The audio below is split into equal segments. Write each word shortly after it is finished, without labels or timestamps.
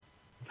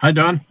Hi,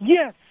 Don.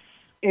 Yes,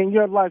 and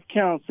your life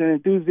counts, and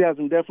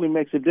enthusiasm definitely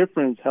makes a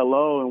difference.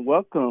 Hello and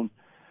welcome.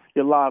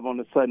 You're live on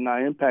the Sudden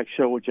Eye Impact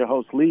Show with your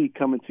host Lee,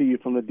 coming to you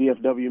from the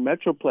DFW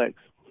Metroplex.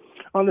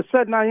 On the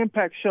Sudden Eye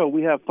Impact Show,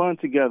 we have fun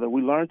together,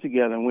 we learn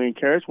together, and we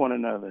encourage one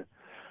another.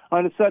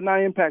 On the Sudden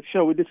Eye Impact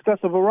Show, we discuss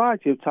a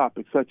variety of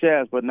topics such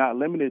as, but not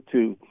limited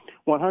to,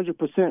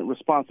 100%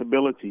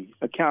 responsibility,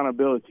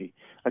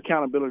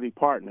 accountability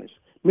partners,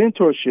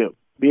 mentorship,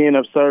 being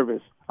of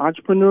service,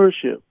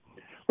 entrepreneurship,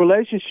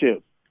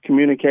 relationship,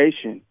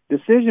 communication,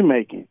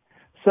 decision-making,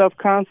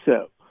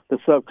 self-concept, the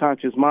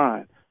subconscious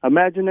mind,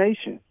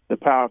 imagination, the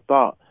power of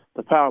thought,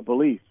 the power of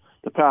belief,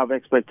 the power of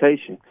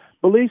expectation,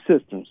 belief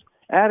systems,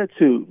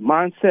 attitude,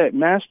 mindset,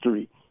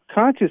 mastery,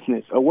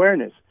 consciousness,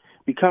 awareness,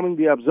 becoming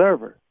the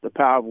observer, the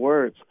power of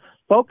words,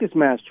 focus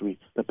mastery,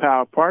 the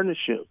power of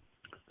partnership,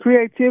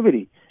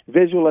 creativity,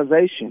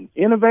 visualization,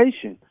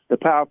 innovation, the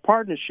power of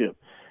partnership,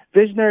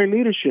 visionary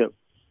leadership,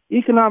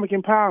 economic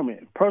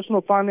empowerment, personal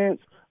finance,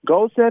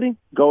 goal setting,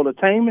 goal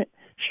attainment,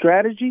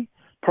 strategy,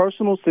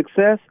 personal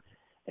success,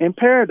 and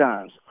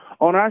paradigms.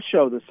 On our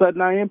show, the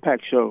Sudden Eye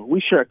Impact Show, we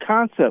share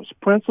concepts,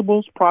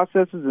 principles,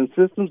 processes, and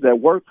systems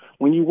that work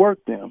when you work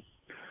them,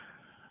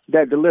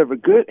 that deliver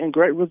good and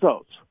great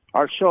results.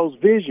 Our show's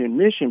vision,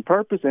 mission,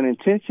 purpose, and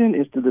intention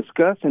is to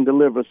discuss and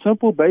deliver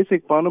simple,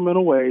 basic,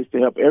 fundamental ways to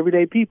help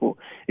everyday people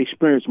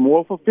experience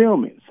more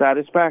fulfillment,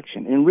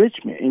 satisfaction,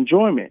 enrichment,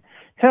 enjoyment,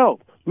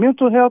 health,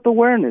 mental health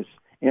awareness,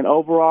 and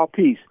overall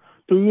peace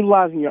through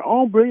utilizing your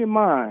own brilliant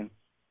mind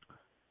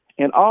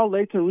and all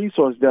latent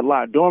resources that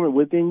lie dormant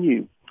within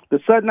you. The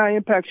Sudden Eye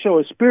Impact Show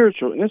is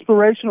spiritual,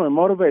 inspirational, and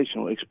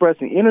motivational,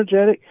 expressing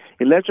energetic,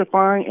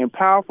 electrifying, and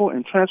powerful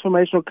and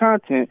transformational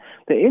content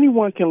that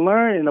anyone can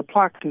learn and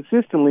apply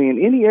consistently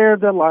in any area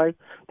of their life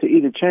to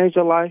either change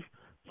their life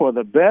for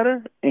the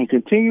better and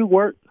continue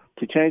work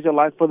to change their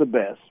life for the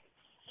best.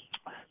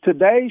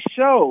 Today's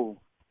show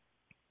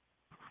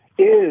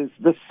is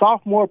the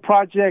Sophomore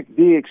Project,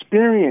 The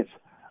Experience,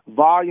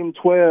 Volume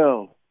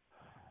 12.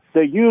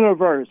 The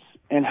universe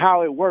and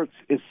how it works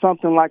is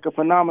something like a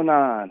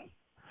phenomenon.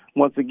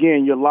 Once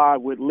again, you're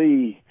live with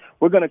Lee.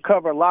 We're going to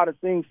cover a lot of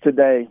things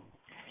today.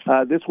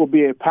 This will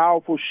be a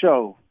powerful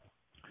show.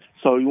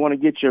 So you want to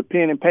get your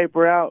pen and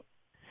paper out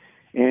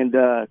and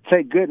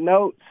take good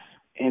notes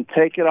and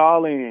take it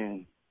all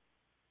in.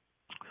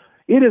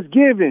 It is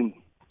given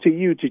to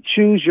you to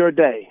choose your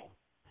day.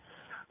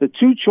 The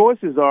two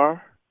choices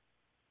are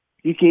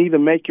you can either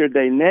make your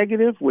day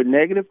negative with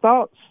negative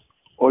thoughts,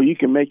 or you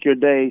can make your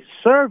day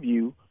serve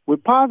you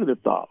with positive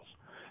thoughts.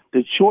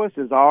 The choice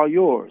is all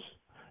yours.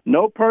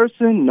 No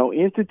person, no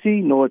entity,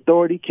 no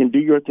authority can do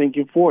your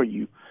thinking for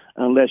you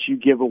unless you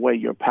give away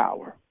your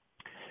power.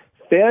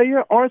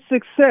 Failure or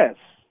success,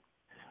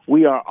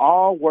 we are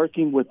all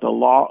working with the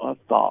law of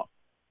thought.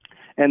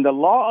 And the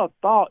law of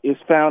thought is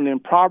found in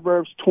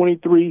Proverbs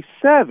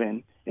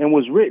 23:7 and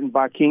was written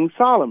by King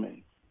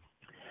Solomon.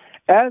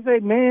 As a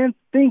man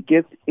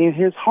thinketh in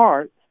his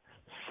heart,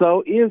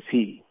 so is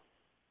he.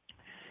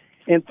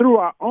 And through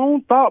our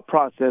own thought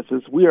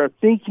processes, we are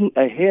thinking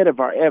ahead of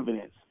our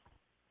evidence.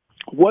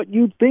 What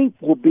you think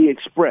will be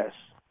expressed.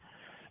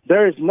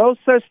 There is no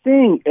such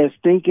thing as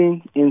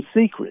thinking in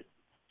secret.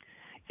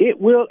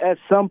 It will at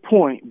some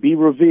point be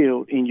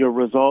revealed in your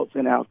results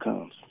and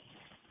outcomes.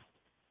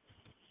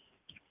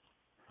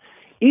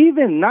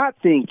 Even not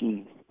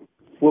thinking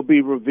will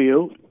be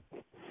revealed,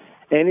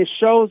 and it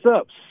shows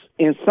up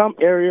in some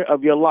area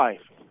of your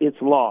life.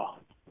 It's law.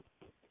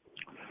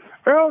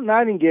 Earl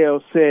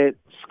Nightingale said,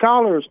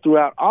 scholars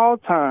throughout all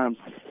times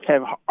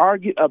have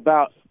argued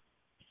about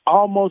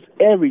almost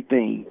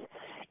everything,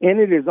 and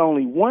it is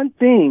only one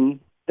thing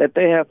that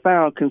they have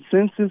found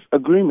consensus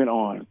agreement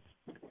on,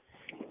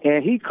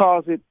 and he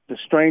calls it the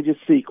strangest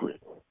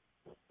secret.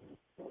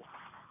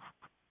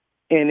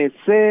 And it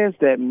says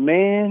that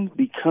man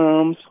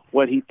becomes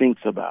what he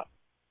thinks about.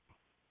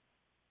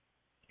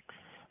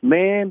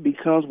 Man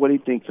becomes what he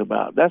thinks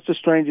about. That's the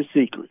strangest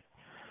secret.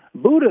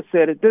 Buddha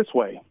said it this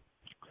way: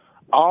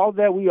 all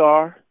that we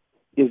are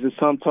is the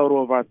sum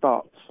total of our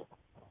thoughts.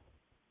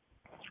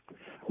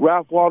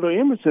 Ralph Waldo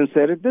Emerson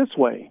said it this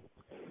way: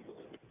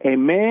 a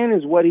man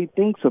is what he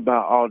thinks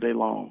about all day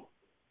long.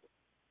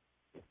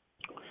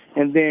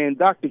 And then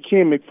Dr.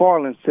 Ken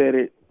McFarland said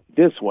it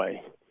this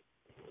way: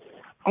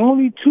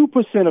 only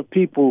 2% of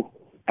people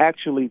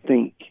actually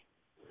think.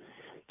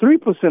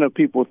 3% of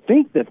people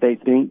think that they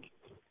think,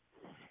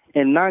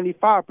 and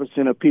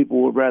 95% of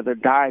people would rather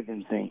die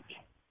than think.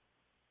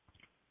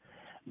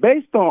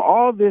 Based on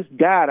all this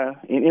data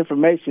and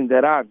information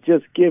that I've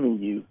just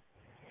given you,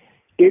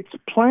 it's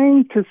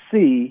plain to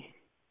see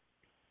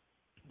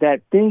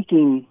that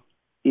thinking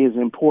is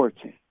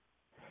important,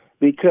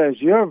 because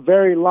your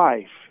very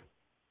life,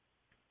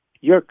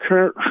 your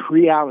current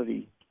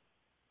reality,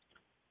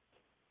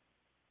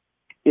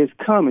 is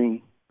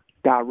coming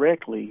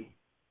directly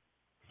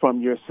from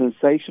your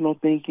sensational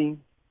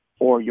thinking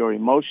or your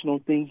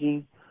emotional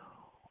thinking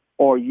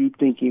or you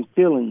thinking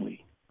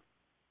feelingly.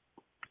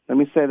 Let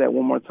me say that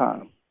one more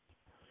time.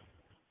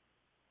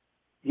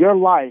 Your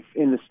life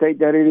in the state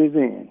that it is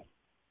in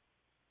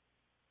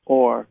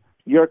or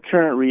your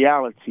current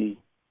reality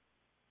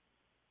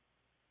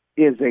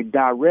is a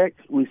direct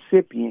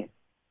recipient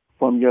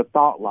from your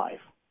thought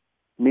life,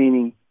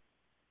 meaning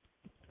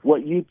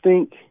what you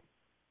think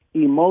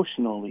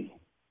emotionally,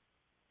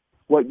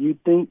 what you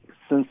think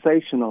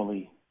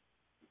sensationally,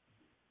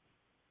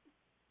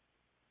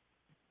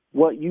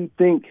 what you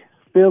think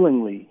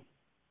feelingly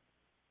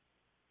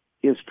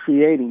is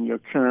creating your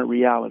current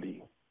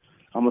reality.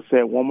 I'm going to say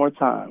it one more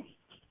time.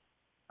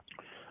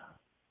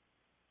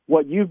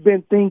 What you've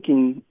been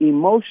thinking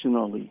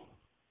emotionally,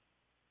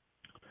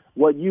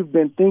 what you've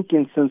been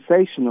thinking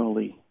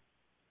sensationally,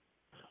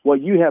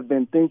 what you have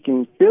been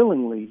thinking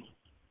feelingly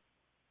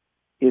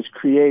is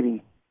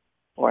creating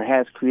or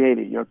has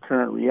created your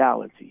current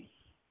reality.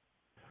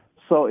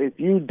 So if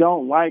you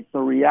don't like the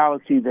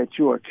reality that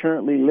you are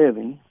currently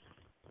living,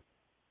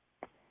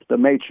 the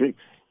matrix,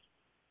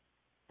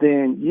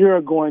 then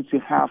you're going to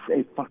have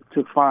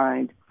to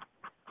find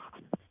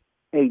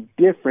a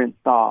different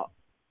thought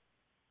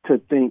to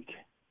think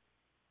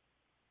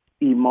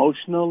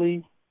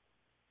emotionally,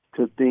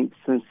 to think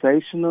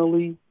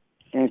sensationally,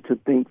 and to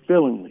think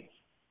feelingly.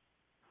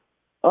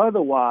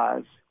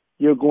 Otherwise,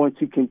 you're going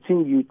to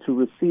continue to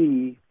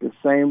receive the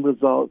same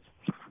results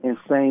and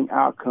same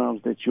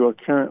outcomes that you're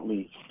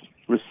currently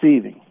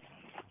receiving.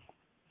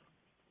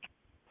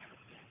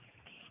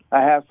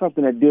 I have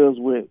something that deals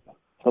with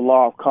the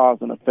law of cause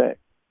and effect.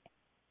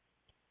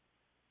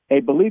 A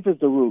belief is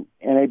the root,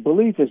 and a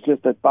belief is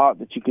just a thought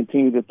that you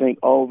continue to think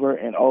over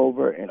and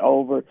over and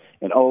over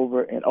and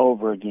over and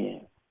over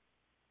again.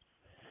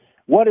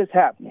 What is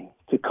happening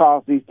to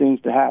cause these things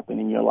to happen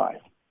in your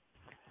life?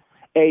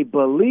 A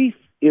belief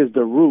is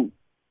the root.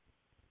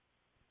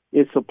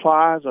 It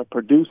supplies or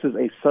produces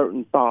a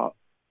certain thought.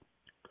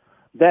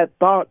 That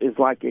thought is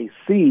like a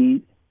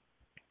seed,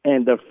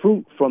 and the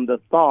fruit from the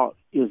thought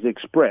is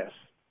expressed.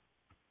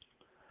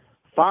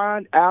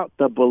 Find out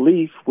the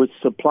belief which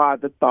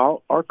supplied the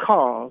thought or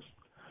cause,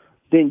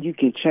 then you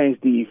can change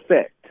the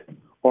effect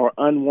or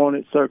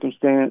unwanted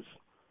circumstance,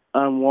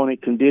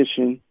 unwanted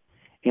condition,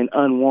 and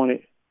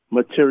unwanted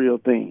material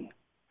thing.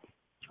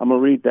 I'm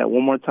going to read that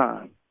one more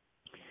time.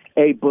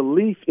 A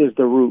belief is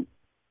the root.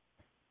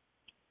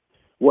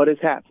 What is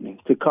happening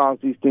to cause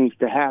these things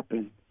to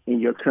happen in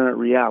your current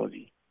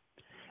reality?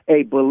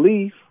 A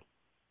belief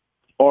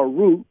or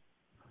root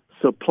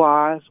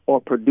supplies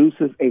or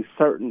produces a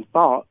certain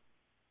thought.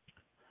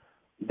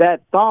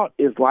 That thought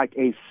is like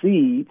a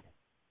seed,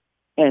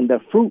 and the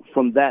fruit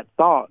from that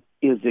thought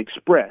is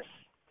expressed.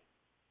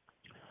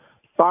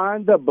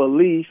 Find the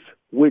belief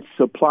which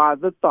supplies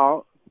the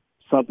thought,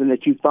 something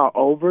that you thought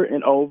over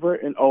and over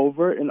and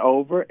over and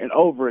over and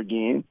over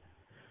again,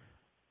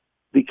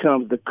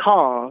 becomes the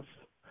cause.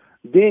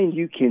 Then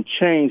you can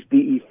change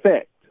the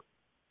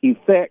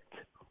effect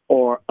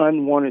or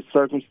unwanted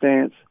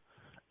circumstance,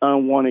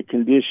 unwanted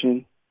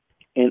condition,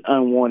 and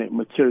unwanted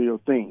material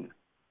thing.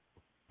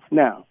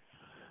 Now,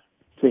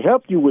 to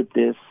help you with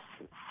this,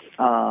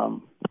 I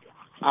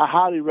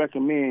highly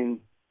recommend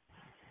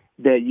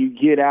that you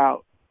get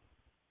out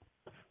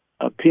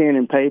a pen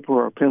and paper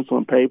or a pencil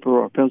and paper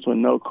or a pencil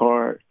and note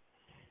card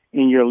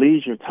in your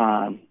leisure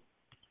time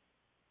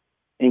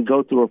and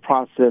go through a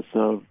process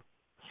of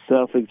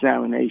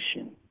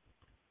self-examination,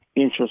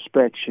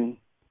 introspection,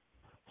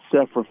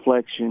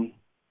 self-reflection,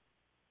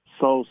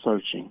 soul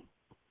searching.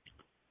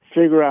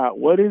 Figure out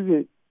what is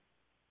it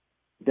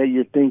that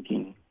you're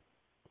thinking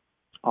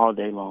all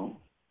day long.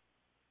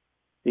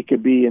 It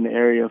could be in the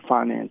area of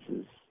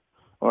finances,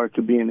 or it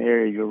could be in the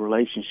area of your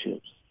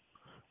relationships,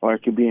 or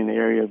it could be in the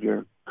area of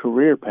your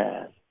career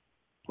path,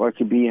 or it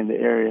could be in the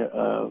area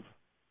of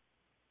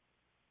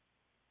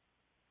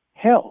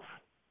health.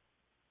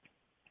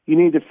 You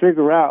need to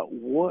figure out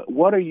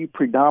what are you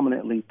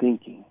predominantly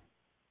thinking?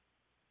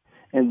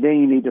 And then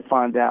you need to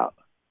find out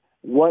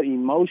what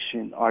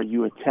emotion are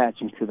you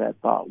attaching to that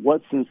thought?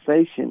 What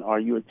sensation are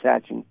you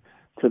attaching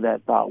to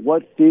that thought?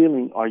 What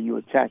feeling are you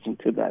attaching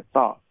to that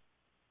thought?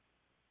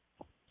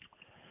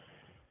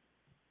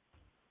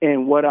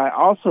 And what I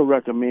also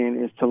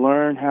recommend is to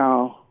learn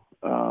how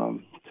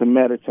to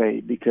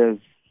meditate, because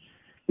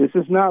this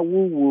is not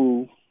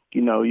woo-woo.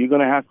 You know, you're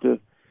going to have to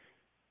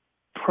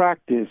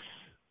practice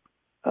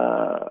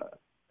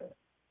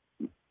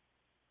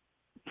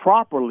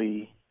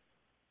properly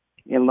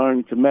in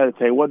learning to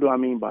meditate. What do I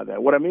mean by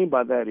that? What I mean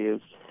by that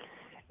is,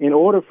 in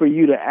order for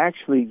you to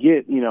actually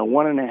get,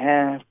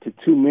 1.5 to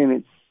 2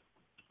 minutes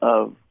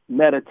of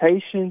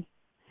meditation,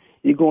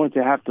 you're going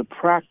to have to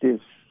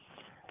practice,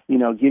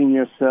 getting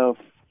yourself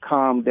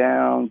calmed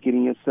down,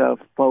 getting yourself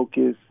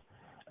focused,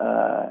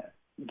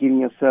 getting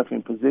yourself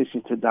in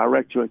position to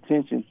direct your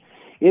attention.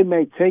 It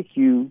may take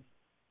you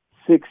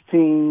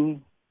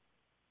 16,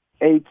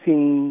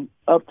 18,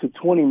 up to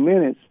 20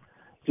 minutes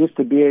just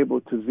to be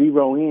able to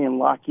zero in,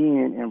 lock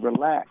in, and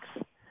relax,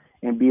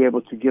 and be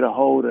able to get a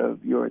hold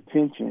of your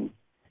attention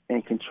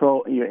and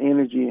control your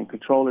energy and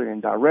control it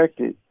and direct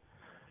it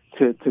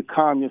to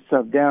calm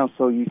yourself down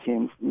so you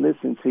can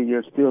listen to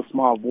your still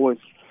small voice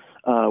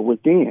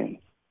within.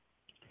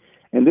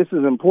 And this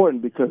is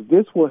important because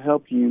this will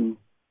help you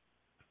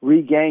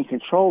regain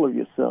control of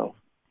yourself,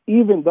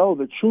 even though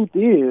the truth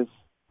is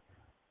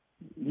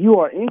you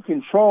are in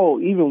control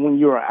even when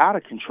you are out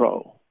of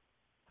control.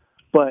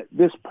 But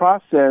this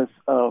process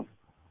of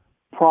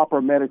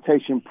proper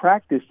meditation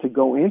practice to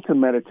go into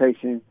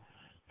meditation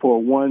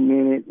for 1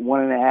 minute,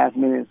 1.5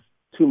 minutes,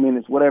 2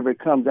 minutes, whatever it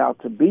comes out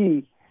to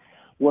be,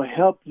 will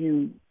help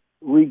you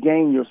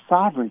regain your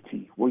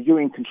sovereignty, where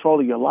you're in control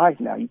of your life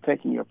now. You're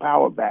taking your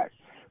power back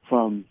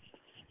from,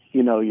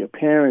 your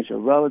parents, your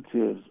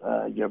relatives,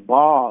 your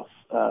boss,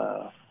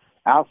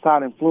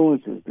 outside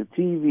influences, the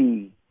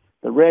TV,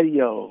 the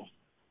radio,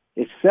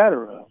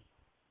 etc.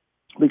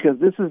 Because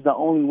this is the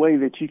only way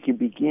that you can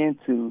begin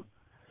to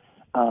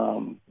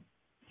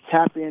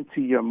tap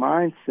into your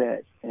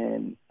mindset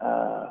and,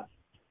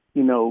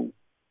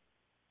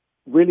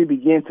 really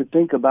begin to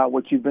think about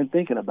what you've been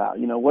thinking about.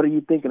 What are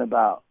you thinking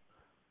about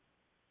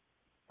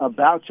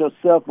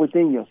yourself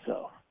within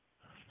yourself?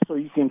 So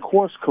you can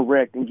course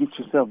correct and get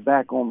yourself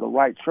back on the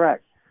right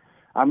track.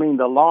 I mean,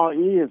 the law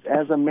is,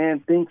 as a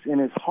man thinks in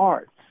his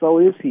heart, so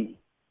is he.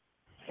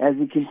 As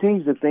he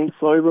continues to think,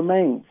 so he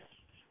remains.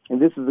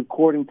 And this is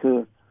according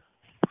to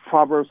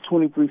Proverbs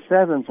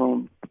 23:7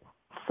 from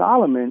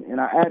Solomon,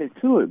 and I added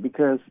to it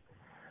because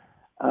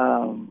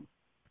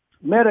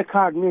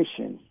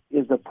metacognition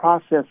is the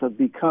process of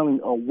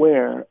becoming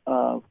aware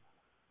of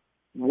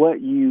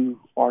what you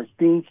are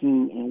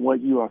thinking and what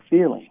you are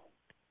feeling.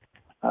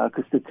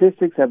 Because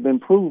statistics have been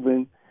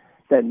proven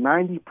that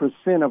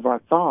 90% of our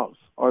thoughts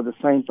are the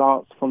same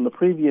thoughts from the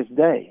previous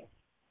day,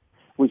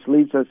 which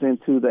leads us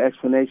into the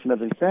explanation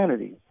of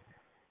insanity.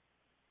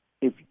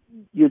 If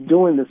you're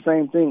doing the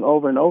same thing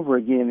over and over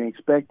again and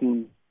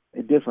expecting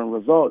a different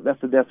result,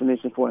 that's the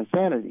definition for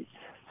insanity.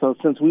 So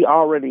since we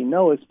already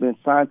know it's been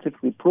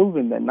scientifically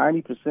proven that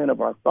 90% of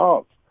our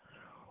thoughts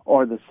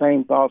are the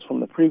same thoughts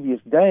from the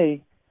previous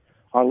day,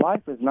 our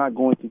life is not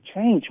going to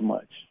change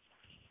much.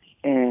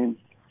 And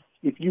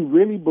if you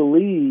really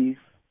believe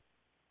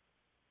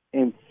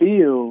and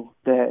feel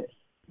that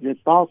your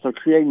thoughts are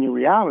creating your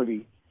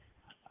reality,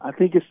 I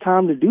think it's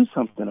time to do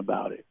something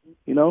about it.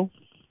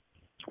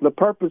 The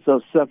purpose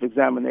of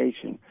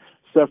self-examination,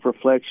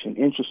 self-reflection,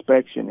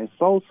 introspection, and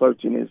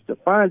soul-searching is to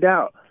find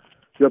out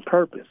your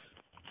purpose.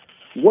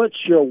 What's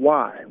your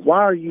why? Why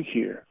are you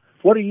here?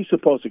 What are you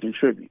supposed to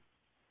contribute?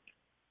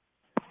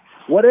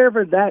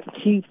 Whatever that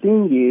key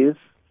thing is,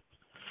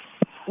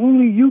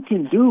 only you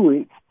can do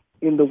it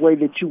in the way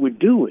that you would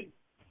do it.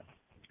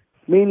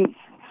 Meaning,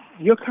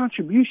 your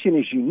contribution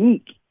is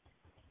unique,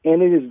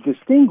 and it is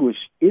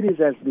distinguished. It is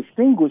as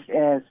distinguished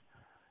as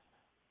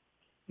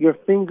your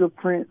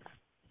fingerprints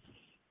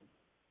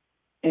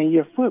and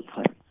your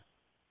footprints.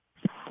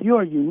 You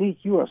are unique.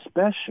 You are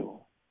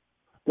special.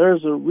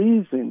 There's a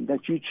reason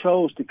that you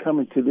chose to come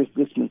into this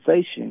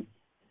dispensation,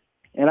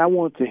 and I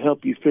want to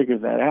help you figure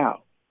that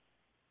out.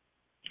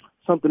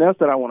 Something else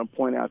that I want to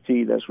point out to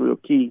you that's real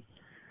key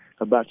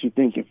about you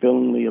thinking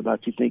feelingly,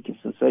 about you thinking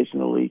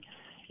sensationally,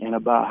 and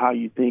about how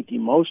you think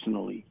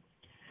emotionally.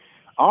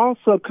 All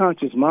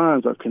subconscious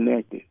minds are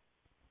connected.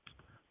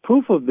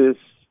 Proof of this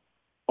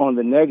on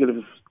the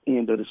negative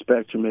end of the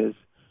spectrum is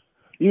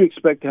you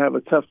expect to have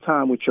a tough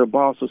time with your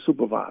boss or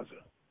supervisor.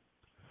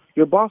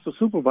 Your boss or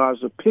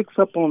supervisor picks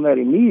up on that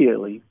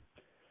immediately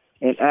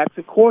and acts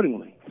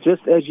accordingly,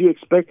 just as you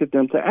expected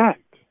them to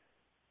act.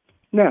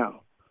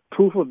 Now,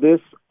 proof of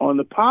this on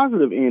the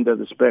positive end of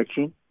the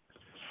spectrum,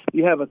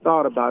 you have a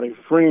thought about a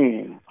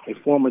friend, a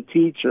former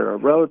teacher, a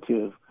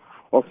relative,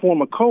 or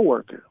former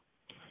coworker.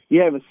 You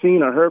haven't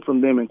seen or heard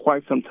from them in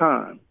quite some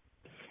time.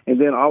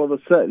 And then all of a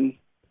sudden,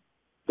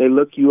 they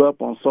look you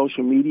up on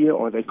social media,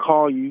 or they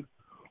call you,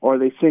 or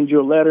they send you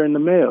a letter in the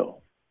mail.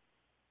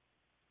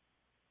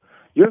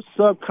 Your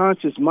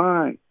subconscious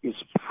mind is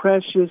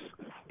precious,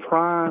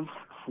 prime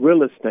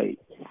real estate.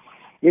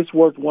 It's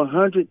worth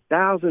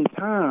 100,000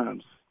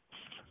 times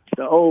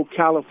the old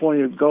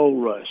California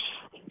gold rush.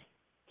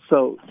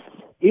 So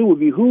it would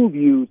behoove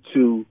you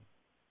to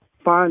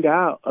find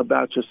out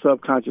about your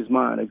subconscious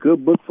mind. A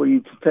good book for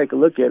you to take a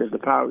look at is The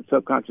Power of the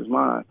Subconscious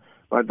Mind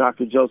by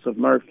Dr. Joseph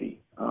Murphy.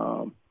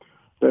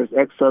 There's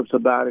excerpts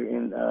about it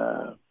in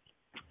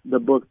the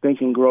book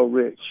Think and Grow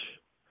Rich.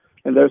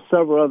 And there's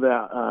several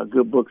other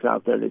good books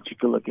out there that you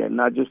can look at,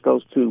 not just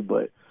those two,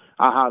 but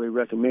I highly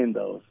recommend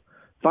those.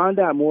 Find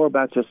out more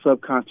about your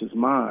subconscious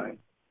mind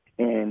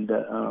and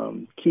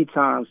key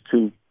times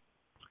to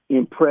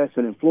impress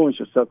and influence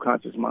your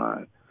subconscious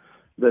mind.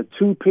 The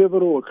two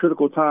pivotal or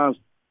critical times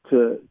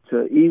to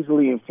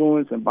easily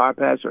influence and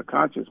bypass your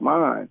conscious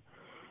mind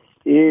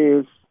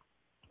is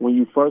when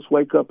you first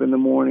wake up in the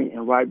morning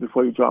and right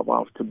before you drop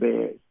off to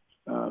bed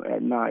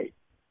at night.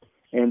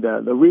 And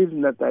the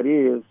reason that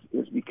is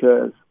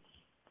because,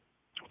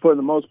 for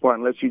the most part,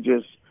 unless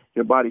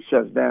your body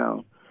shuts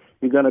down,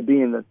 you're going to be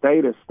in the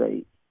theta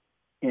state.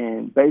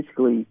 And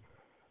basically,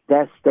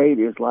 that state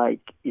is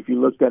like, if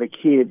you looked at a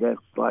kid that's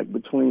like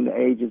between the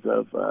ages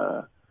of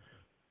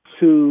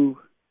 2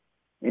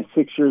 and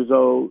 6 years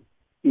old,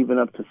 even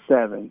up to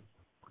 7,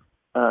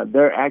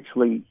 they're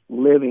actually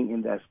living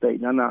in that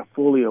state. They're not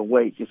fully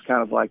awake. It's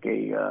kind of like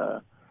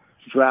a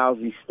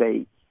drowsy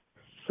state,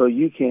 so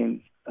you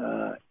can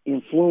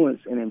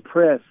influence and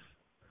impress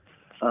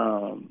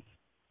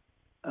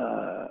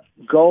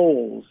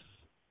goals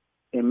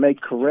and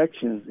make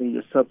corrections in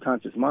your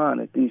subconscious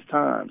mind at these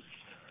times.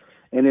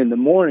 And in the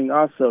morning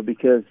also,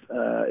 because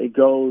it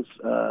goes,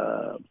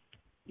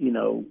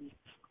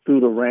 through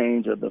the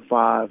range of the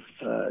 5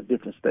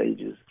 different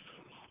stages.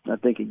 I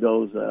think it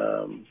goes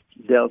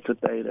delta,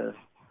 theta,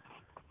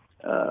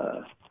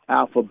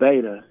 alpha,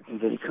 beta,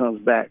 and then it comes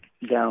back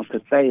down to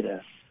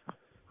theta.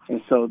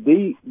 And so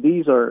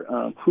these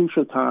are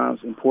crucial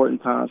times,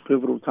 important times,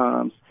 pivotal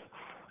times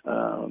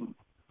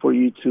for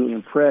you to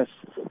impress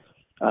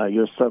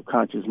your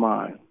subconscious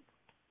mind.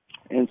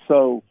 And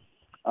so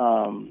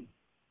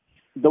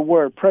the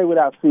word pray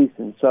without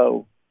ceasing.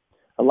 So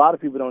a lot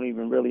of people don't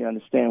even really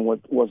understand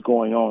what's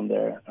going on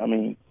there. I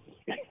mean,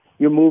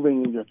 you're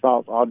moving in your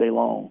thoughts all day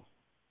long.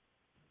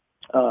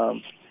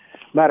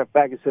 Matter of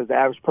fact, it says the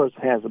average person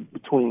has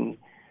between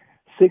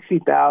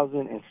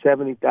 60,000 and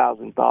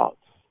 70,000 thoughts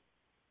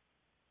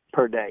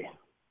per day.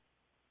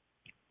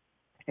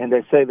 And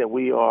they say that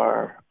we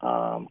are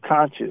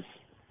conscious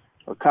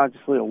or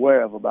consciously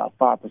aware of about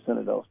 5%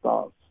 of those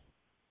thoughts.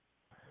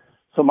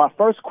 So my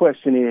first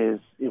question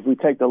is, if we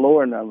take the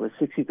lower number,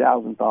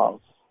 60,000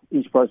 thoughts,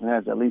 each person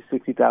has at least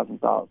 60,000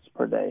 thoughts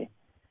per day,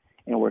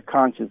 and we're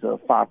conscious of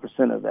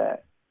 5% of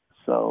that.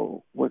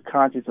 So we're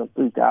conscious of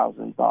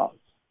 3,000 thoughts.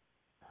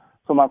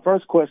 So my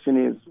first question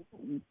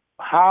is,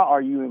 how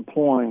are you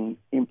employing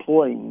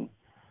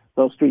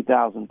those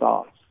 3,000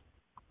 thoughts?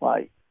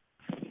 Like,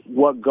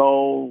 what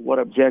goal, what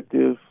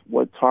objective,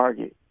 what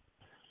target,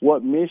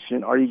 what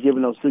mission are you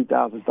giving those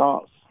 3,000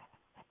 thoughts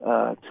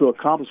to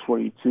accomplish for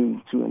you,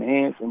 to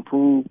enhance,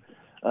 improve,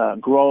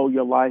 grow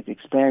your life,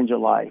 expand your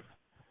life,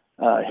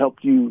 help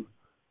you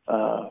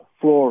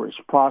flourish,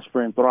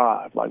 prosper, and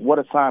thrive? Like, what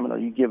assignment are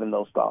you giving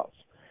those thoughts?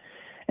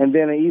 And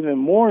then an even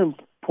more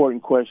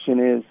important question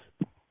is,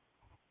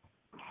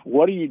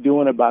 what are you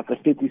doing about the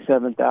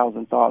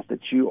 57,000 thoughts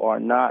that you are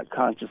not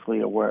consciously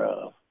aware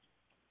of?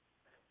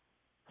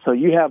 So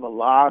you have a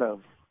lot of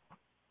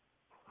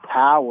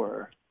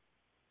power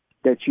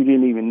that you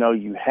didn't even know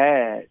you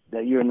had,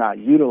 that you're not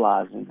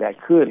utilizing, that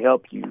could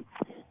help you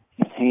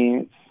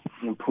enhance,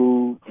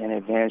 improve, and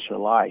advance your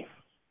life.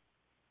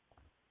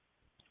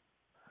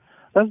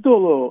 Let's do a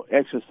little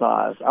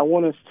exercise. I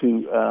want us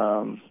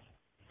to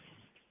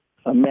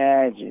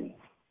imagine,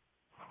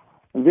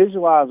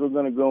 visualize we're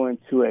going to go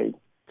into a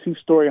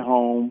 2-story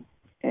home,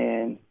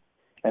 and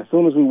as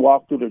soon as we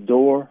walk through the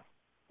door,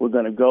 we're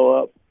going to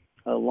go up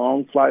a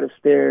long flight of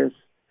stairs,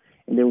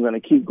 and then we're going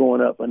to keep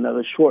going up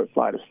another short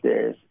flight of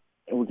stairs,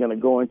 and we're going to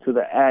go into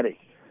the attic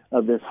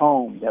of this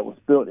home that was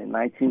built in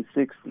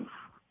 1960.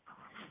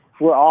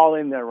 We're all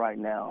in there right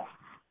now,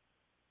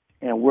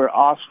 and we're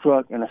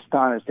awestruck and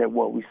astonished at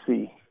what we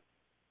see.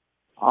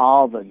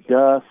 All the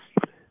dust,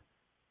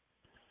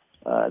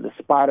 the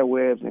spider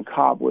webs and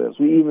cobwebs.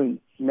 We even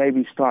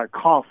maybe start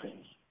coughing.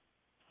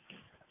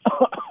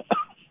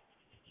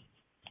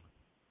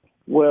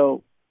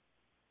 Well,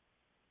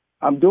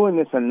 I'm doing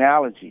this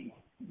analogy,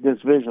 this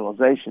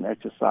visualization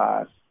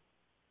exercise,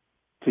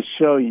 to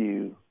show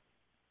you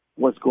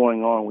what's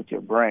going on with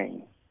your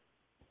brain.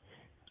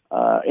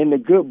 In the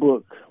good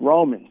book,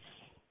 Romans,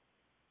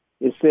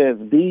 it says,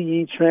 "Be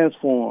ye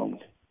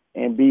transformed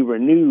and be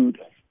renewed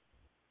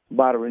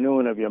by the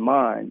renewing of your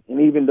mind."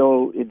 And even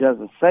though it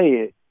doesn't say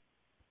it,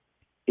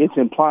 it's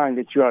implying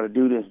that you ought to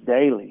do this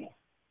daily.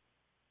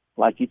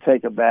 Like you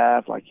take a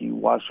bath, like you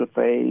wash your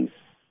face,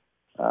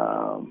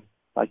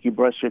 like you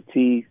brush your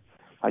teeth,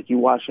 like you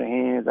wash your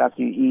hands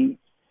after you eat,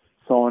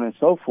 so on and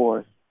so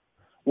forth.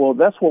 Well,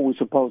 that's what we're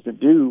supposed to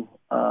do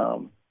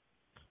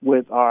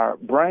with our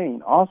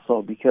brain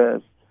also,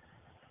 because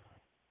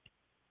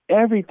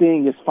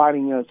everything is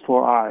fighting us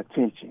for our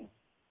attention.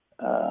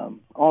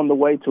 On the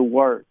way to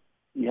work,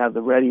 you have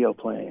the radio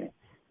playing.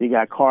 You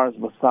got cars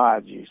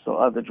beside you, so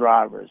other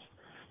drivers.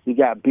 You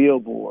got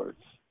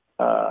billboards.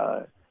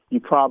 You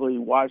probably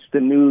watched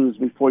the news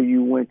before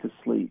you went to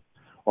sleep,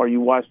 or you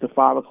watched the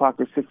 5 o'clock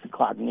or 6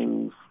 o'clock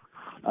news.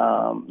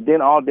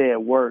 Then all day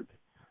at work,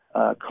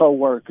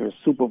 co-workers,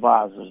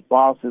 supervisors,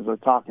 bosses are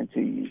talking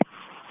to you,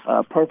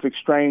 perfect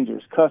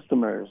strangers,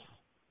 customers,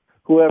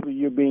 whoever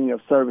you're being of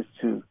service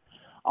to.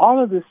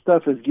 All of this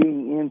stuff is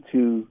getting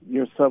into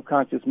your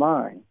subconscious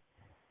mind,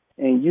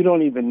 and you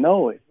don't even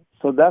know it.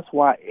 So that's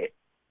why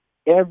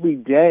every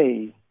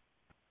day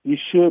you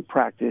should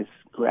practice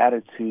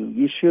gratitude.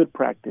 You should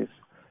practice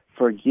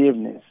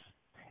forgiveness,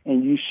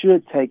 and you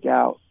should take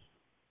out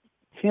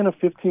 10 or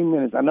 15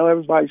 minutes. I know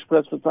everybody's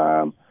pressed for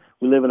time.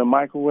 We live in a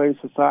microwave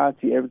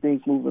society.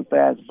 Everything's moving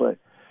fast, but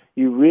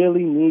you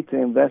really need to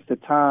invest the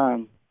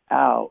time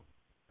out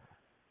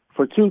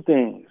for 2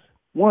 things.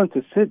 One,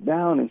 to sit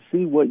down and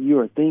see what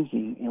you're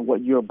thinking and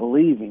what you're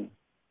believing.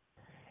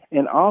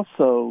 And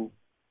also,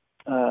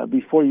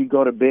 before you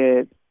go to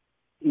bed,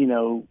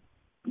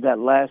 that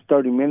last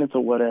 30 minutes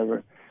or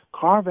whatever,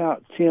 carve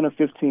out 10 or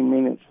 15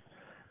 minutes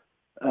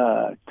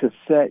to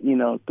set,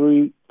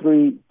 3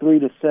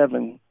 to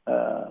 7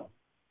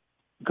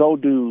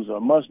 go-dos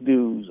or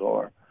must-dos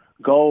or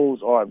goals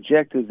or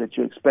objectives that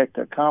you expect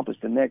to accomplish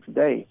the next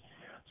day.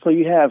 So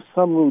you have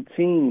some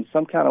routine,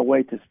 some kind of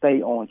way to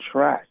stay on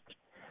track,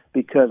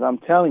 because I'm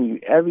telling you,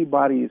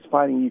 everybody is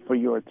fighting you for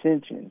your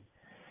attention.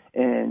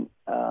 And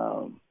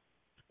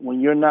when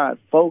you're not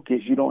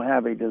focused, you don't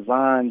have a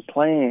design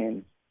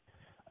plan,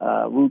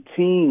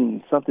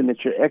 routine, something that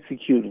you're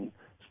executing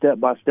step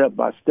by step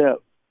by step,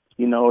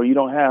 or you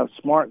don't have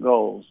SMART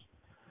goals.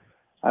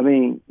 I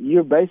mean,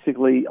 you're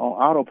basically on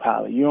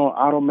autopilot. You're on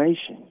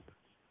automation.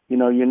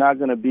 You're not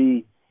going to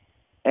be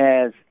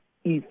as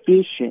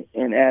efficient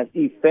and as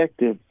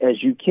effective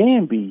as you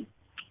can be,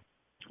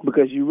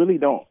 because you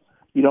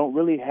don't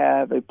really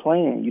have a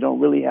plan. You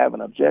don't really have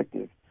an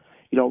objective.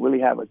 You don't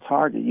really have a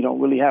target. You don't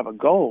really have a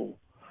goal.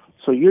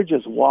 So you're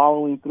just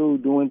wallowing through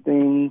doing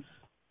things,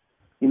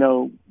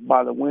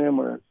 by the whim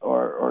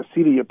or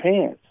seat of your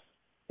pants,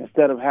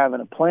 instead of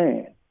having a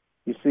plan.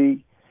 You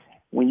see,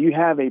 when you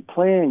have a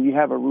plan, you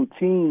have a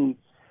routine,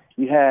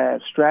 you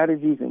have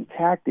strategies and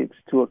tactics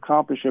to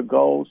accomplish your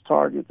goals,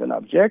 targets, and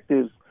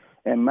objectives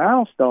and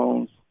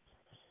milestones,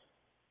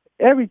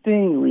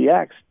 everything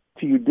reacts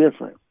to you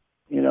different.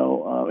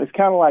 It's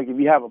kind of like if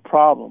you have a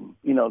problem,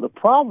 the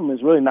problem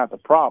is really not the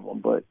problem,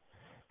 but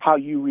how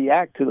you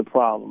react to the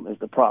problem is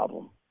the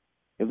problem,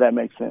 if that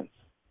makes sense.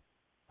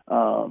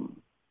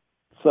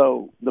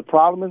 So the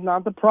problem is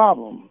not the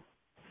problem.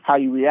 How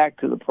you react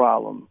to the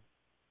problem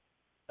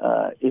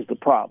is the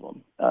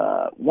problem.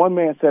 One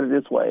man said it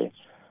this way: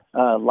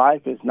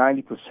 life is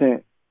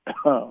 90%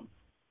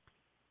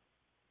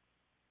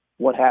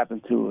 what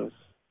happened to us,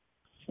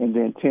 and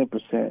then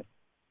 10%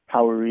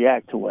 how we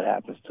react to what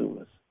happens to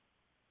us.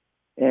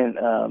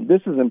 And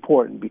this is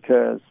important,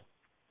 because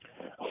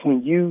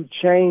when you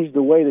change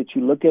the way that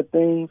you look at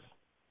things,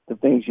 the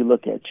things you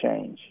look at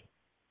change.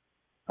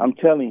 I'm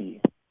telling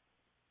you,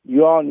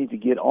 you all need to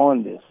get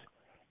on this.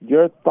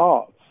 Your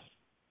thoughts,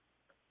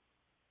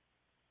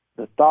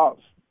 the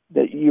thoughts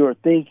that you are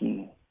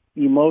thinking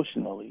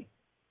emotionally,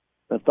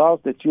 the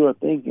thoughts that you are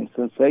thinking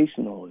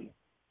sensationally,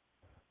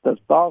 the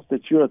thoughts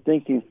that you are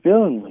thinking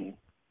feelingly,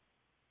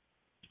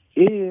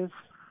 is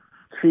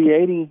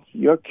creating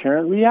your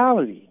current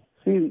reality.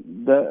 See,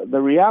 the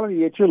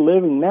reality that you're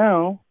living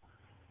now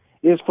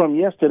is from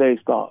yesterday's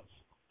thoughts.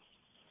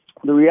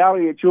 The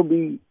reality that you'll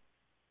be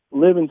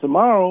living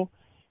tomorrow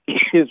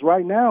is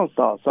right now's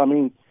thoughts. I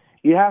mean,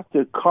 you have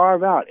to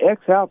carve out,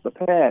 X out the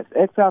past,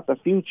 X out the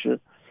future,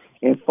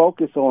 and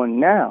focus on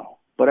now.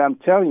 But I'm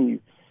telling you,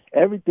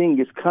 everything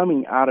is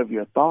coming out of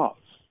your thoughts.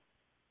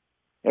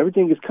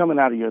 Everything is coming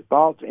out of your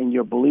thoughts and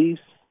your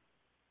beliefs,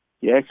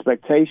 your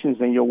expectations,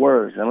 and your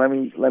words. And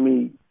let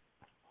me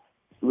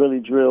really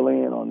drill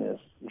down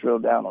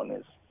on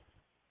this.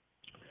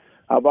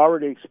 I've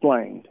already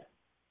explained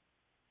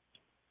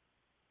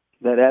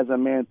that as a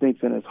man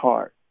thinks in his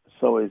heart,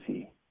 so is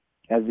he.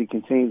 As he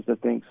continues to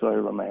think, so he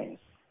remains.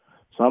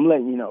 So I'm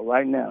letting you know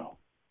right now.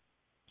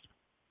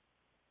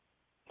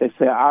 They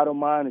say idle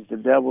mind is the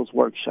devil's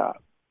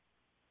workshop.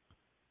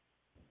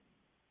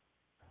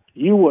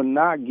 You will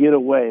not get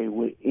away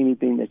with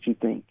anything that you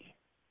think.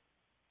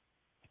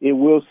 It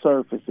will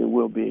surface. It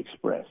will be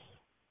expressed.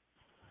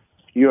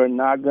 You're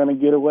not going to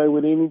get away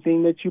with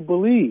anything that you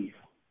believe.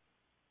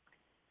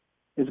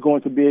 It's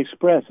going to be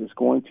expressed. It's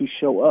going to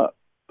show up.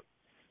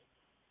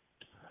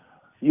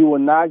 You will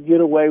not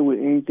get away with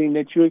anything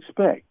that you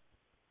expect.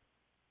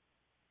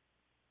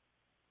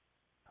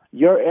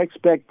 Your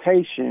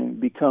expectation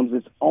becomes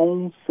its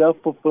own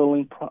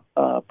self-fulfilling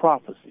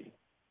prophecy.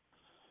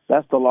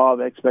 That's the law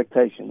of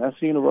expectation. That's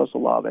the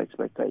universal law of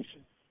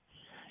expectation.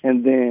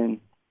 And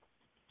then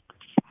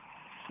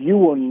you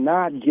will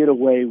not get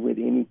away with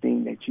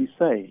anything that you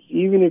say.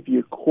 Even if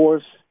you're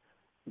coarse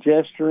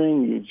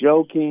gesturing, you're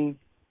joking,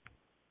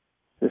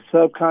 the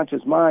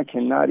subconscious mind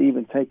cannot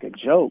even take a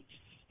joke.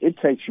 It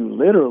takes you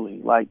literally.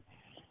 Like,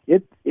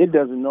 it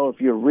doesn't know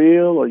if you're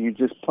real or you're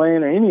just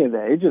playing or any of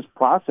that. It just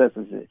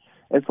processes it.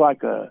 It's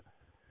like a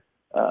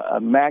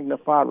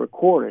magnified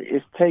recorder.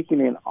 It's taking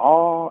in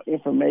all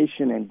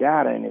information and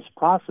data, and it's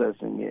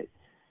processing it.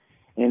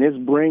 And it's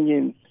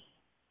bringing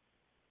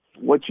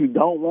what you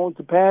don't want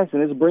to pass,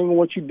 and it's bringing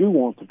what you do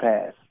want to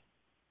pass.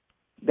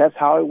 That's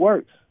how it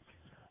works.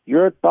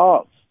 Your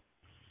thoughts,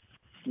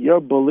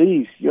 your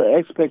beliefs, your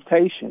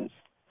expectations,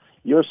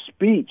 your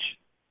speech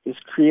is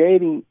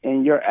creating,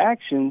 and your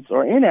actions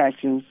or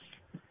inactions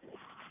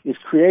is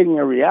creating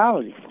a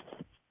reality.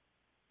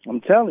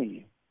 I'm telling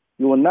you,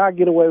 you will not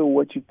get away with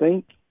what you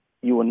think.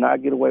 You will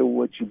not get away with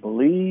what you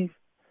believe.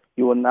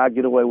 You will not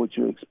get away with what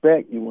you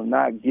expect. You will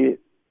not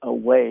get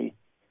away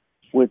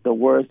with the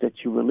words that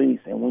you release.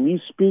 And when you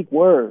speak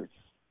words,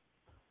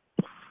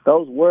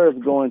 those words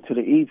go into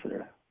the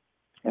ether.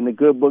 And the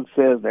good book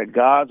says that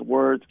God's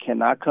words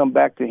cannot come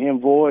back to him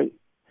void.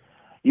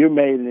 You're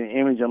made in the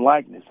image and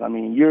likeness. I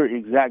mean, you're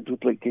exact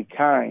duplicate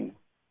kind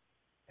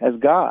as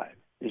God.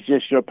 It's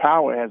just your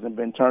power hasn't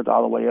been turned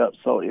all the way up.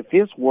 So if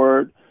his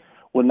word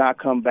will not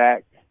come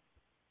back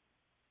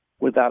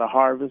without a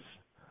harvest,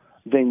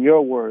 then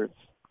your words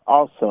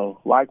also,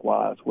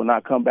 likewise, will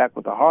not come back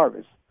with a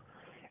harvest.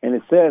 And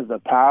it says the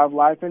power of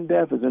life and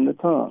death is in the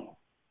tongue.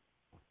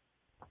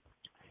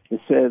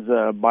 It says,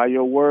 by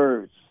your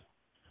words,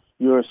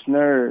 you're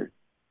snared.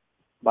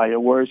 By your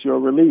words, you're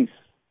released.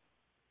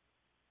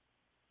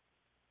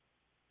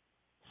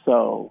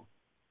 So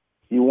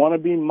you want to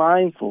be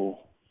mindful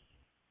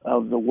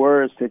of the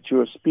words that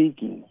you're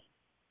speaking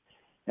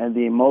and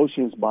the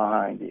emotions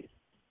behind it.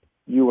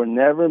 You were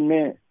never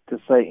meant to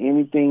say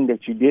anything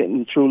that you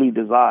didn't truly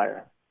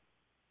desire.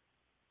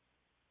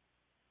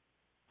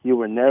 You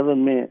were never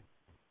meant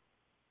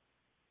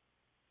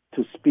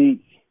to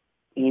speak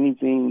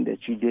anything that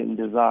you didn't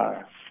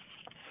desire.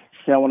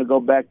 See, I want to go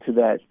back to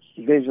that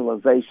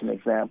visualization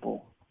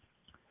example.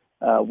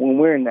 When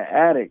we're in the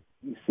attic,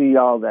 you see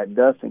all that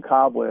dust and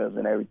cobwebs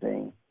and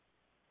everything.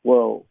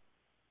 Well,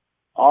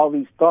 all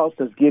these thoughts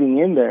that's getting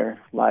in there,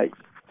 like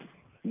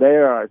they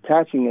are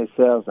attaching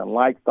themselves, and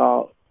like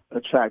thought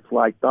attracts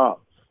like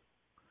thoughts.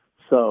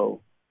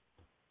 So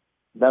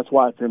that's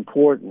why it's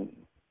important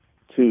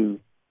to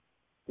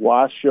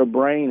wash your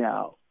brain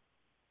out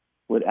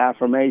with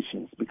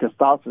affirmations, because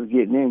thoughts are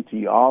getting into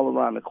you all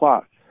around the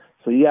clock.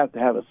 So you have to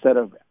have a set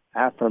of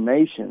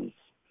affirmations,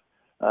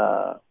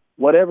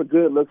 whatever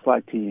good looks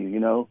like to you, you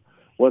know,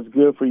 what's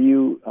good for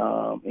you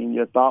in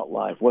your thought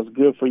life, what's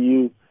good for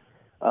you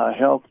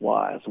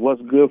health-wise,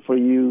 what's good for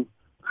you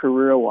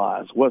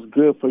career-wise, what's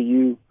good for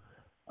you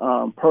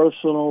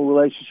personal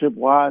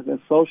relationship-wise and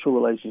social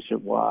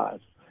relationship-wise,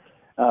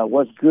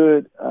 what's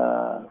good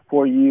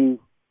for you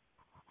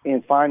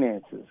in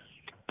finances,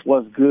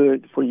 what's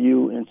good for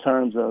you in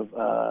terms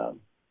of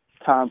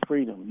time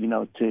freedom, you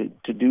know,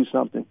 to do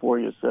something for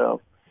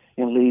yourself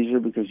in leisure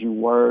because you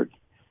work,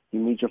 you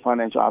meet your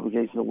financial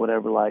obligations or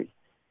whatever, like,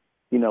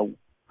 you know,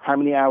 how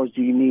many hours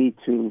do you need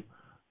to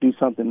do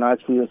something nice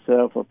for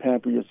yourself or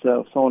pamper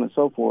yourself, so on and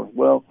so forth.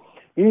 Well,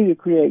 you need to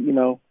create, you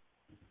know,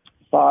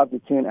 5 to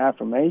 10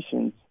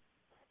 affirmations,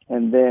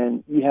 and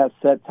then you have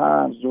set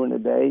times during the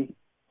day,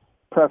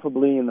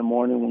 preferably in the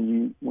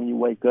morning when you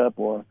wake up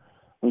or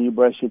when you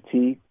brush your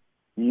teeth.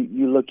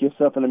 You look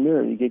yourself in the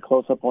mirror. You get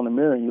close up on the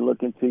mirror and you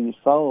look into your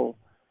soul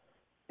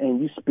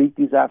and you speak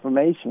these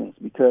affirmations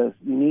because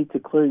you need to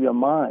clear your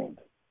mind.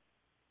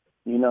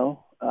 You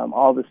know,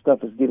 all this stuff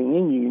is getting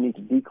in you. You need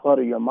to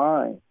declutter your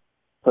mind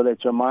so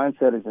that your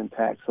mindset is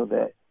intact, so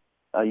that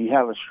you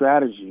have a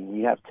strategy,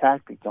 you have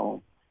tactics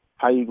on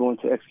how you're going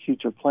to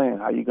execute your plan,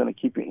 how you're going to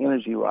keep your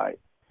energy right.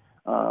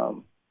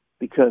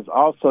 Because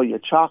also your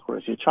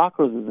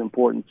chakras is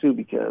important too,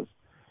 because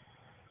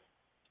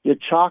your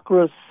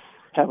chakras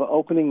have an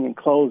opening and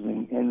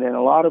closing. And then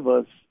a lot of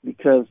us,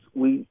 because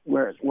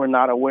we're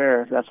not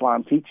aware, that's why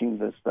I'm teaching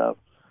this stuff,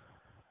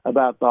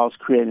 about thoughts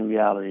creating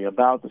reality,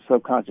 about the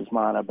subconscious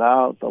mind,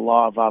 about the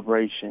law of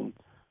vibration,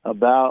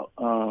 about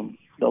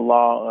the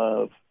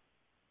law of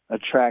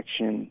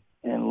attraction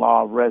and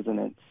law of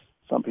resonance,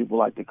 some people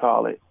like to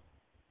call it.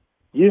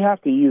 You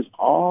have to use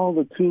all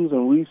the tools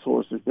and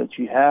resources that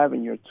you have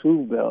in your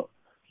tool belt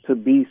to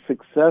be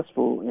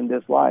successful in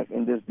this life,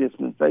 in this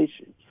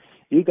dispensation.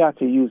 You got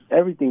to use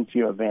everything to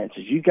your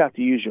advantage. You got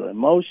to use your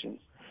emotions.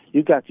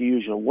 You got to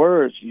use your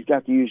words. You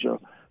got to use your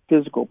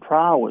physical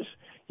prowess.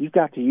 You've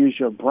got to use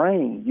your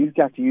brain. You've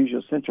got to use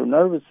your central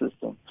nervous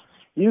system.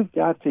 You've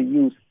got to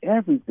use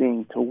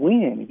everything to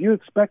win. If you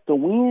expect to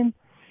win,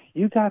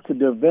 you got to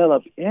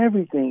develop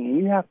everything, and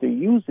you have to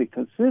use it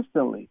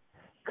consistently,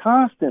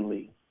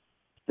 constantly.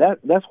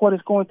 That's what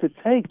it's going to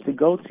take to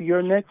go to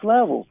your next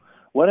level,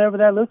 whatever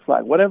that looks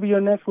like, whatever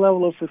your next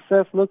level of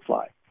success looks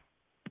like.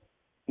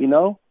 You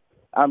know,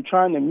 I'm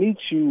trying to meet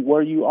you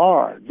where you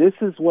are. This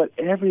is what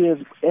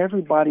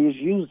everybody is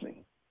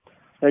using.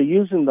 They're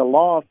using the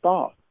law of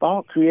thought.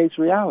 Thought creates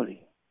reality.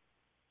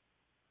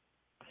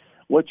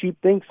 What you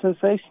think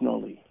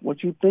sensationally,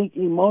 what you think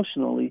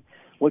emotionally,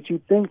 what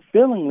you think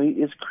feelingly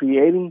is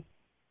creating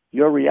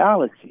your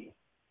reality.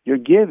 You're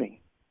giving.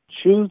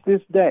 Choose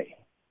this day.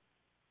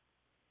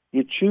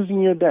 You're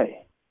choosing your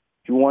day.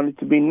 If you want it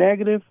to be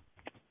negative,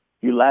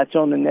 you latch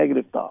on to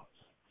negative thoughts.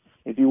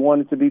 If you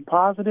want it to be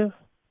positive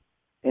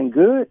and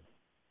good,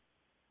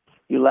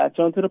 you latch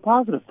on to the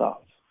positive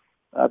thoughts.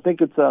 I think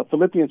it's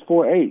Philippians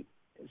 4:8.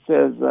 It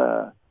says,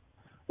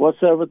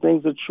 whatsoever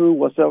things are true,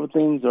 whatsoever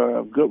things are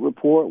of good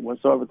report,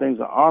 whatsoever things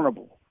are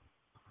honorable.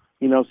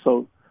 You know,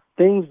 so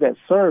things that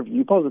serve you,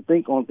 you're supposed to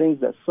think on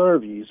things that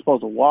serve you. You're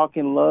supposed to walk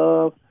in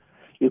love.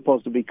 You're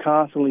supposed to be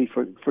constantly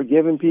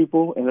forgiving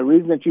people. And the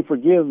reason that you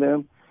forgive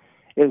them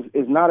is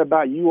not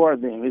about you or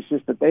them. It's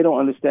just that they don't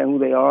understand who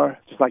they are,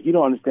 just like you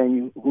don't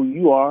understand who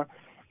you are.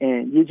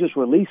 And you're just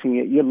releasing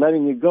it. You're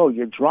letting it go.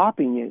 You're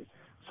dropping it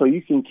so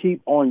you can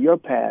keep on your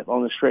path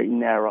on the straight and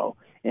narrow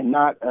and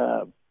not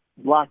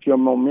block your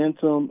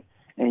momentum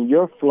and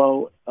your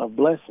flow of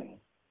blessing.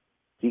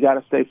 You got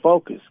to stay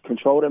focused,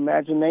 control the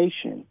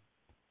imagination,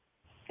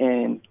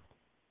 and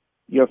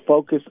your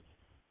focus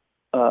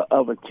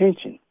of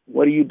attention.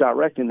 What are you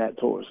directing that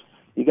towards?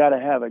 You got to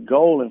have a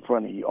goal in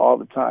front of you all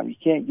the time. You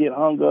can't get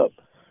hung up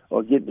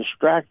or get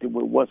distracted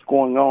with what's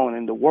going on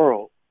in the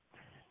world.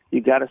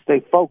 You got to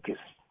stay focused.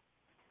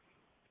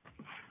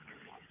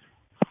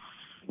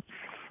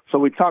 So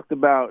we talked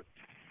about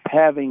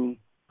having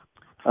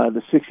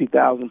the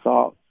 60,000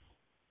 thoughts.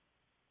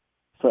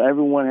 So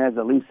everyone has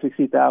at least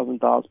 60,000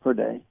 thoughts per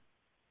day.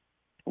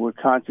 We're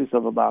conscious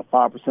of about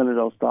 5% of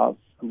those thoughts.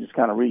 I'm just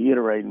kind of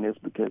reiterating this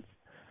because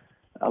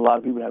a lot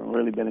of people haven't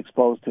really been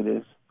exposed to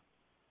this.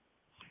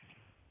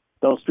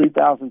 Those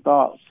 3,000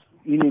 thoughts,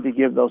 you need to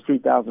give those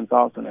 3,000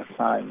 thoughts an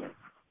assignment,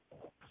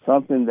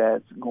 something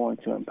that's going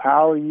to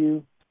empower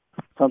you,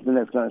 something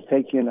that's going to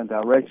take you in the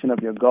direction of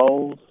your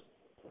goals.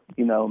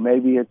 You know,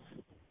 maybe it's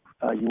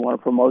you want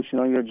a promotion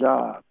on your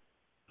job,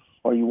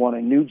 or you want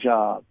a new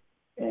job,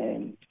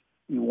 and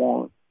you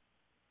want,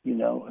 you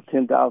know, a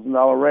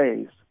 $10,000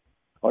 raise,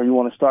 or you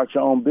want to start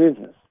your own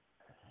business.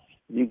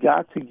 You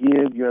got to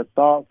give your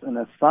thoughts an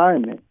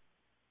assignment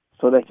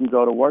so they can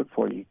go to work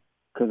for you.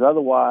 Because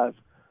otherwise,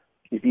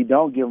 if you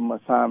don't give them an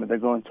assignment, they're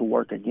going to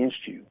work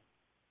against you.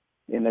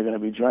 And they're going to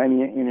be draining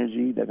your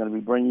energy. They're going to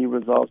be bringing you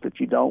results that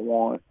you don't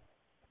want,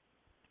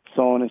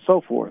 so on and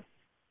so forth.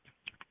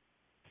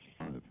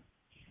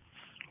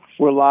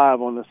 We're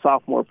live on the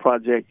Sophomore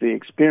Project, The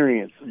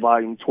Experience,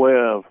 Volume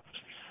 12.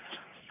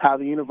 How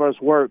the Universe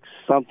Works,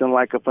 Something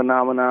Like a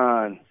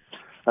Phenomenon.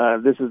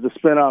 This is the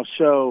spinoff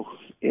show.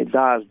 It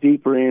dives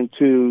deeper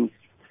into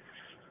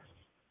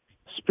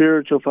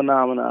spiritual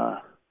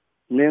phenomena,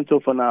 mental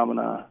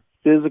phenomena,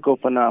 physical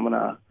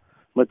phenomena,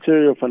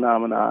 material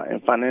phenomena,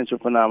 and financial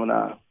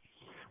phenomena.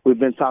 We've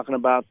been talking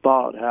about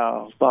thought,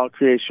 how thought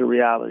creates your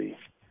reality.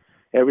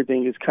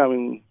 Everything is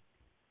coming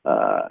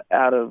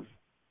out of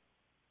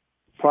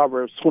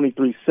Proverbs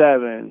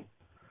 23:7.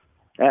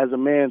 As a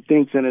man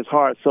thinks in his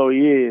heart, so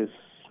he is.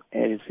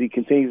 And as he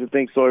continues to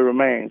think, so he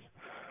remains.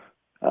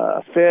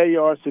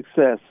 Failure or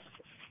success,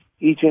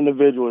 each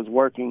individual is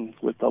working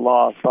with the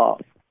law of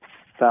thought,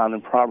 found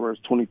in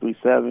Proverbs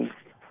 23:7.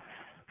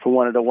 For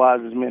one of the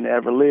wisest men to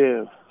ever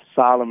live,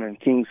 Solomon,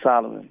 King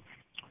Solomon.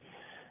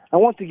 I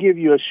want to give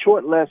you a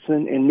short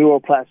lesson in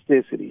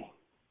neuroplasticity.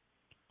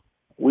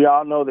 We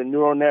all know the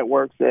neural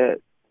networks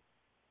that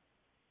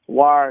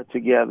wire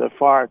together,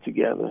 fire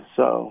together.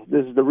 So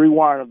this is the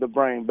rewiring of the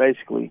brain,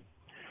 basically,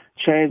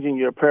 changing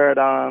your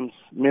paradigms,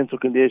 mental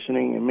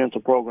conditioning, and mental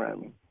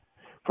programming.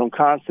 From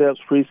concepts,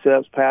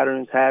 precepts,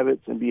 patterns,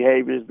 habits, and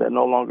behaviors that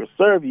no longer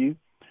serve you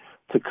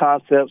to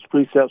concepts,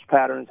 precepts,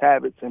 patterns,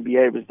 habits, and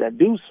behaviors that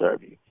do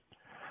serve you.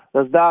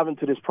 Let's dive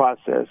into this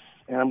process,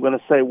 and I'm going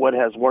to say what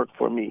has worked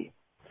for me.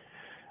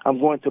 I'm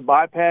going to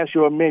bypass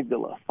your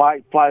amygdala,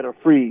 fight, flight, or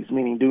freeze,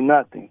 meaning do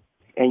nothing,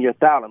 and your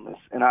thalamus,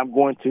 and I'm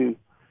going to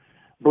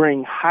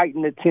bring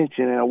heightened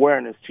attention and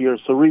awareness to your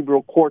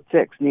cerebral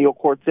cortex,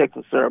 neocortex,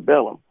 and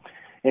cerebellum,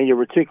 and your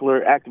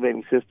reticular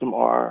activating system,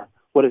 or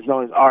what is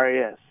known as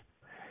RAS.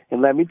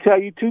 And let me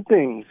tell you two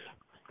things.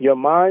 Your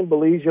mind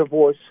believes your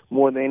voice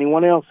more than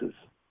anyone else's.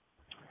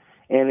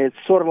 And it's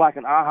sort of like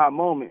an aha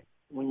moment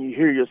when you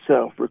hear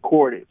yourself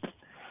recorded.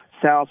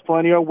 Sounds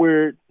funny or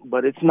weird,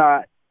 but it's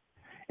not.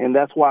 And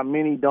that's why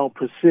many don't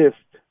persist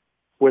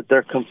with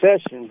their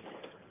confession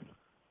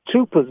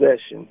to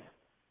possession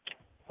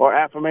or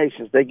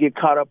affirmations. They get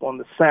caught up on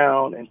the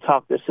sound and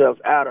talk themselves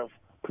out of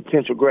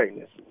potential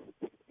greatness.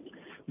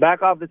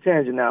 Back off the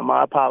tangent now.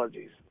 My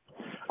apologies.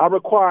 I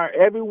require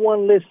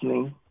everyone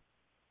listening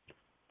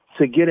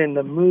to get in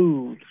the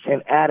mood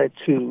and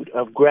attitude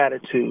of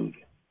gratitude.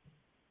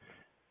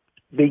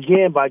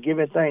 Begin by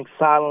giving thanks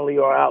silently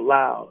or out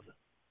loud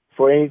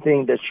for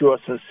anything that you are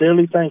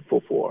sincerely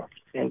thankful for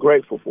and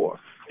grateful for.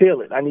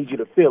 Feel it. I need you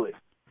to feel it.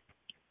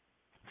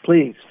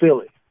 Please feel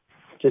it.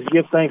 Just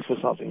give thanks for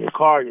something. Your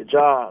car, your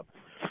job,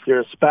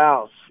 your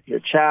spouse, your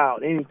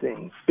child,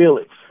 anything. Feel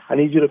it. I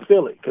need you to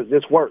feel it because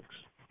this works.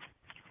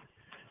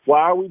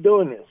 Why are we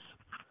doing this?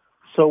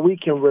 So we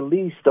can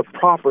release the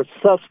proper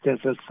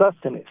substance and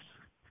sustenance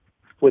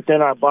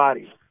within our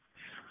body,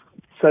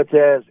 such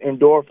as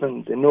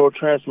endorphins and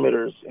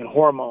neurotransmitters and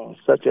hormones,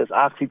 such as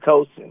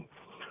oxytocin,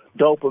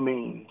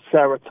 dopamine,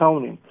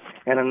 serotonin,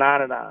 and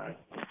anandamide.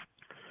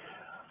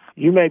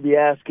 You may be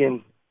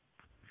asking,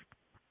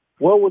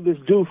 what will this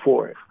do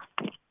for it?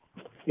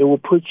 It will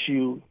put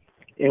you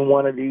in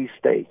one of these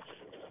states: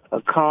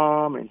 a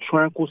calm and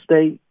tranquil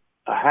state,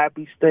 a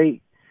happy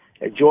state,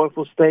 a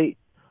joyful state,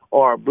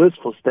 or a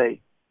blissful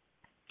state,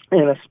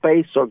 in a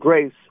space or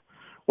grace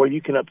where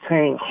you can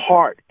obtain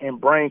heart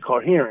and brain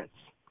coherence,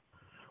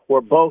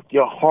 where both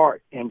your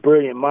heart and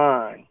brilliant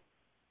mind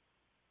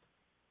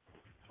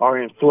are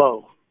in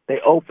flow. They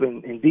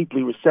open and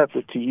deeply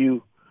receptive to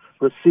you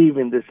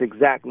receiving this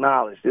exact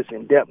knowledge, this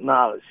in-depth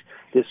knowledge,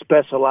 this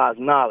specialized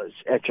knowledge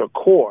at your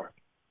core,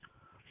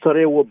 so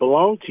they will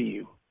belong to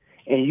you,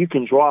 and you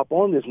can draw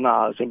upon this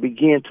knowledge and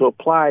begin to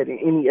apply it in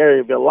any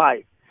area of your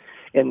life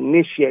and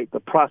initiate the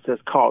process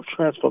called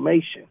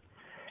transformation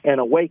and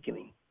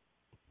awakening.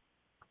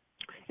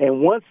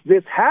 And once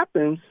this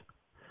happens,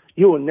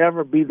 you will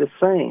never be the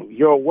same.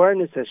 Your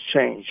awareness has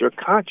changed. Your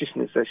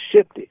consciousness has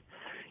shifted.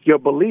 Your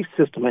belief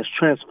system has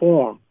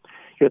transformed.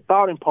 Your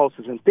thought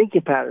impulses and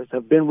thinking patterns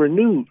have been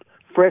renewed,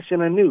 fresh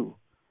and anew.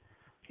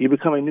 You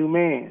become a new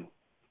man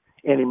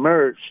and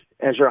emerge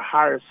as your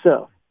higher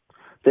self,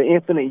 the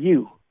infinite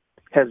you,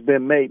 has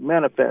been made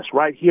manifest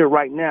right here,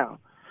 right now,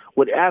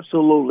 with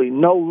absolutely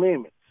no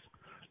limits,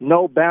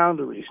 no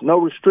boundaries, no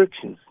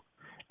restrictions.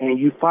 And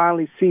you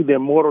finally see the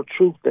immortal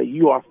truth that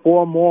you are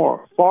far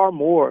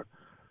more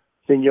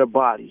than your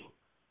body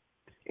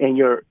and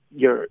your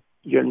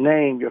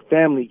name your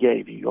family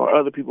gave you or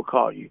other people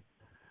call you.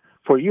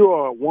 For you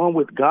are one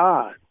with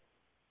God,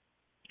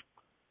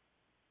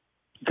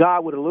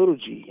 God with a little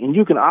g, and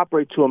you can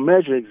operate to a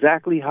measure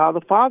exactly how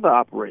the Father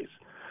operates.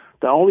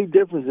 The only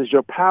difference is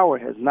your power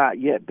has not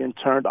yet been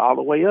turned all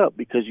the way up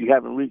because you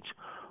haven't reached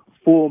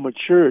full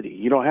maturity.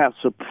 You don't have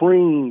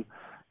supreme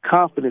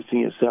confidence in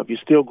yourself. You're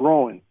still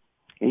growing,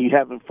 and you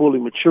haven't fully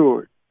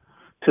matured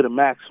to the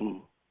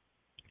maximum.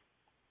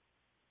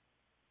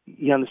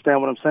 You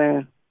understand what I'm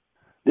saying?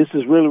 This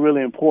is really,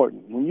 really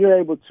important. When you're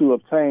able to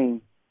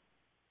obtain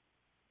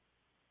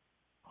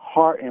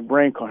heart and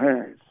brain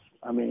coherence,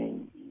 I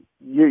mean,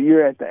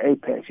 you're at the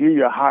apex. You're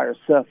your higher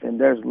self, and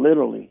there's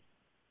literally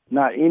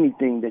not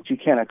anything that you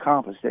can't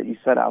accomplish that you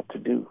set out to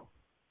do.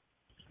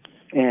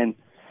 And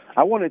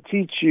I want to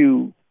teach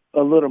you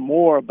a little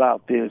more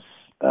about this,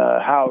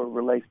 how it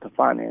relates to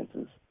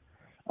finances.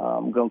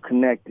 I'm going to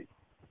connect it.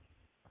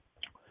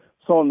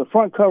 So on the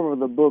front cover of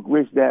the book,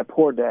 Rich Dad,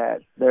 Poor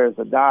Dad, there's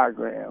a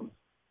diagram,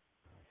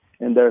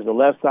 and there's a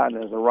left side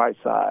and there's a right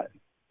side.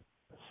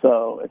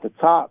 So at the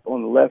top,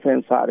 on the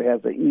left-hand side, it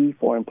has an E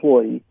for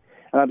employee.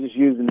 And I'm just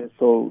using this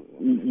so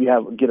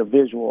you get a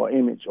visual or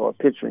image or a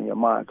picture in your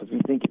mind because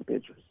we think in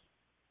pictures.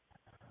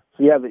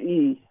 So you have the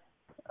E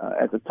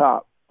at the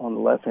top on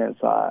the left-hand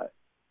side.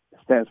 It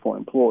stands for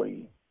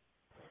employee.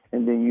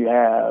 And then you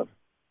have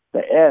the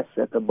S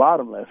at the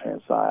bottom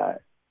left-hand side.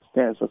 It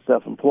stands for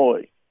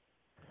self-employed.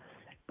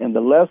 And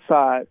the left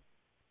side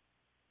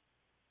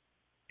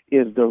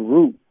is the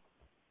root.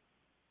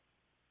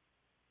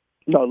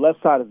 No,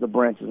 left side is the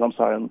branches. I'm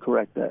sorry, let me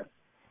correct that.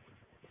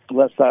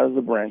 Left side is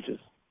the branches.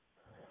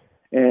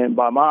 And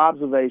by my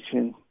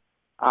observation,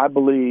 I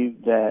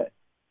believe that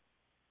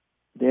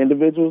the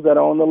individuals that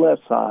are on the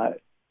left side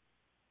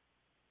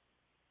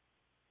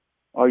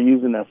are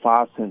using their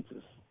five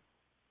senses.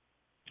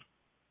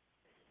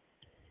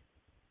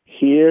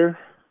 Hear,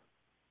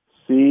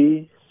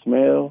 see,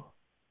 smell,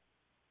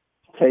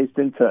 taste,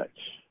 and touch.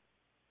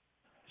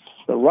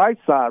 The right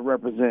side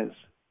represents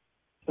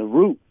the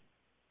root.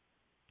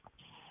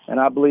 And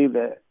I believe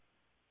that,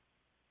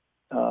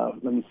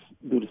 let me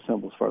do the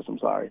symbols first, I'm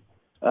sorry.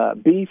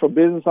 B for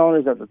business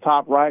owners at the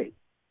top right,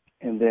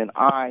 and then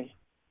I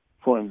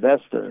for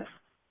investor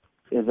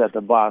is at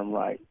the bottom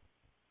right.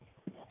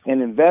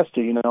 An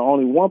investor,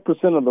 only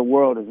 1% of the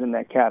world is in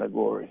that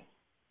category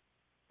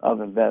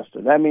of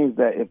investor. That means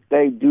that if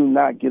they do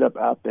not get up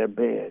out their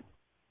bed,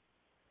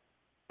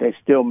 they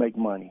still make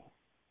money.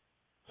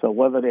 So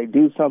whether they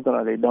do something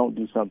or they don't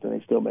do something,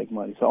 they still make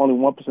money. So only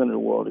 1% of the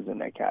world is in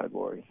that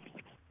category.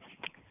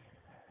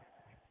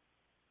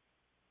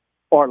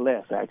 Or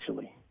less,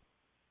 actually.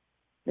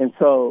 And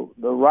so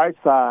the right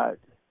side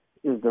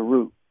is the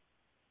root.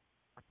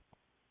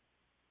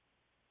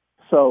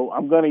 So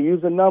I'm going to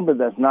use a number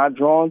that's not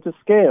drawn to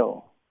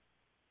scale,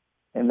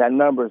 and that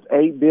number is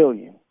 8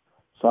 billion.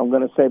 So I'm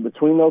going to say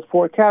between those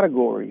four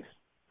categories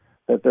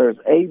that there's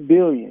 8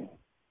 billion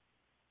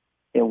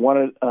in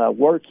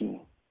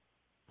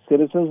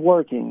citizens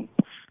working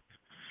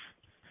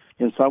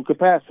in some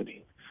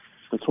capacity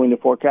between the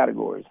four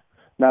categories.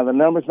 Now, the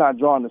number's not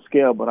drawn to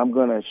scale, but I'm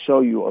going to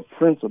show you a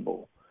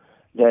principle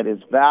that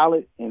is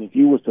valid, and if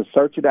you was to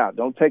search it out,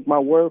 don't take my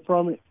word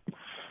from it.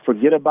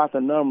 Forget about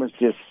the numbers.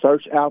 Just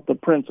search out the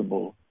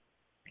principle,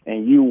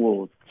 and you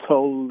will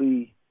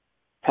totally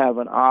have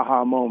an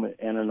aha moment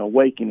and an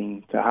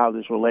awakening to how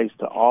this relates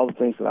to all the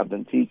things that I've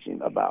been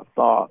teaching about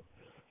thought,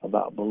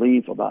 about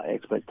belief, about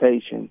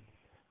expectation,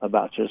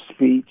 about your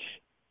speech,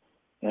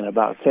 and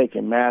about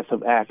taking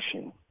massive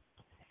action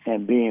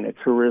and being a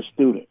career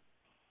student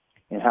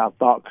and how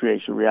thought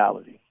creates your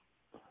reality.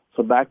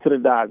 So back to the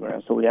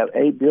diagram. So we have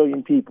 8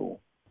 billion people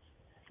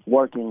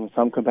working in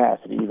some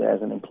capacity, either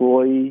as an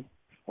employee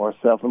or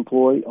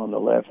self-employed on the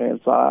left-hand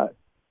side,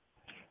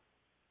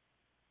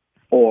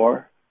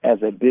 or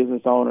as a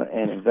business owner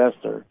and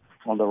investor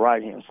on the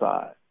right-hand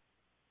side.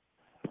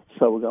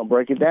 So we're going to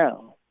break it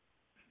down.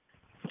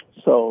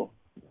 So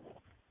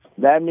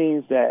that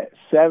means that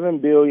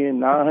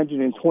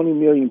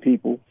 7,920,000,000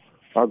 people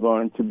are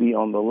going to be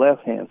on the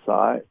left-hand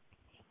side,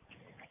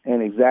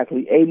 and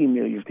exactly 80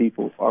 million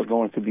people are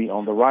going to be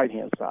on the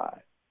right-hand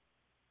side.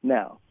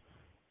 Now,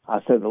 I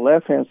said the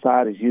left-hand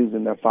side is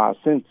using their five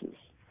senses.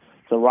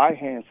 The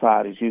right-hand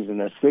side is using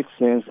their sixth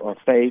sense or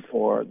faith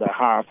or their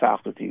higher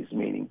faculties,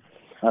 meaning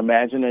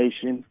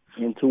imagination,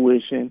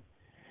 intuition,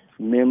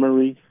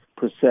 memory,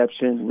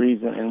 perception,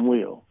 reason, and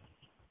will.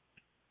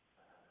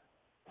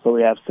 So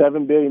we have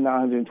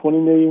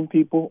 7,920,000,000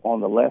 people on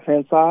the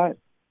left-hand side.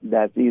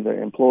 That's either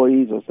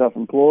employees or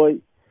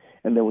self-employed.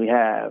 And then we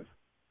have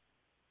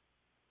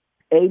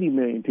 80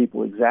 million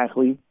people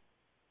exactly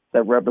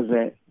that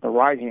represent the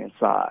right-hand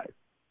side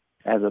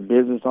as a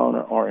business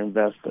owner or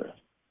investor.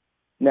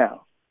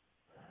 Now,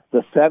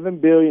 the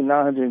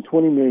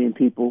 7,920,000,000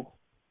 people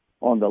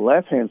on the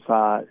left-hand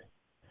side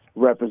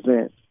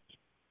represent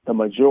the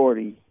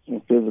majority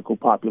in physical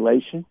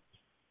population.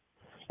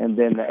 And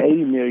then the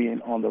 80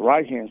 million on the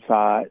right-hand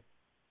side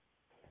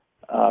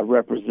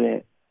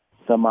represent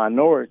the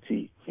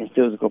minority in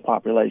physical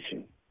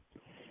population.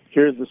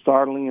 Here's the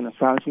startling and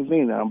astonishing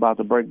thing that I'm about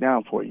to break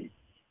down for you.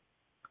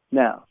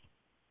 Now,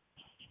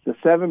 the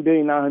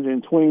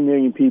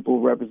 7,920,000,000 people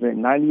represent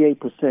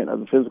 98% of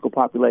the physical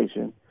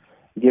population,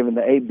 given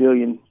the 8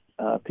 billion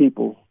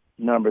people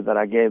number that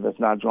I gave that's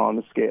not drawn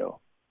to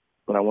scale.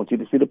 But I want you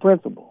to see the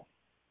principle.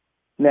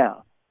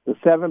 Now, the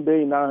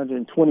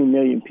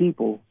 7,920,000,000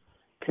 people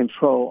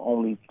control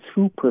only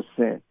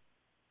 2%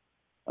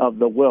 of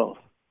the wealth,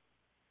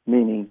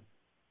 meaning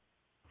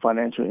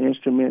financial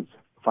instruments,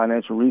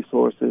 financial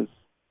resources,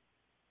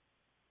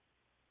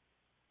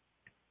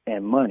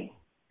 and money.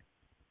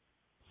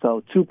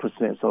 So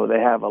 2%. So they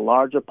have a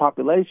larger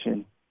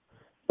population,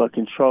 but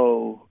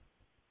control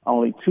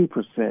only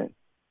 2%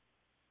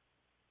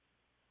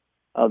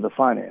 of the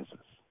finances.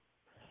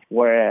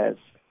 Whereas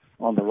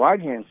on the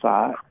right-hand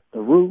side,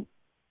 the root,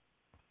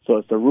 so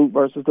it's the root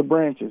versus the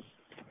branches.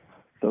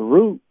 The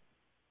root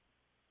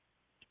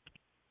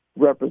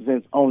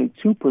represents only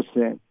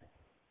 2%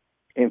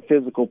 in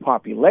physical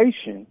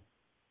population,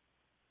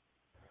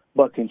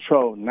 but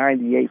control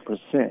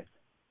 98%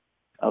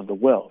 of the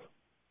wealth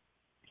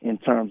in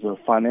terms of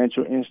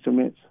financial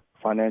instruments,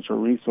 financial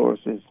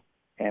resources,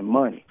 and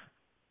money.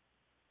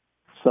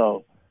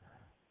 So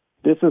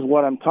this is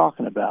what I'm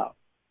talking about.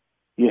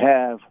 You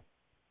have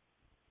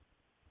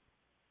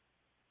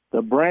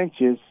the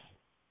branches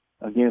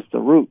against the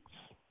roots.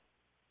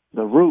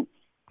 The root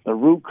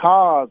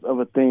cause of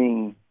a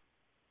thing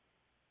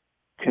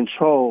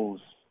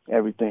controls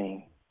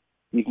everything.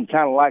 You can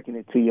kind of liken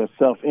it to your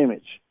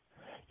self-image.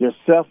 Your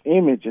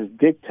self-image is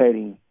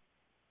dictating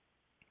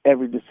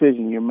every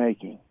decision you're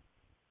making.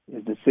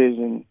 Your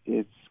decision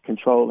is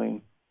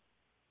controlling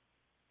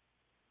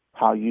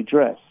how you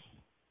dress,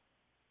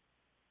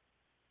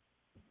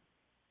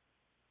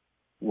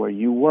 where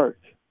you work,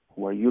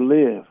 where you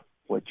live,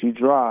 what you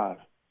drive,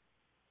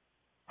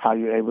 how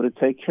you're able to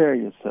take care of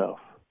yourself,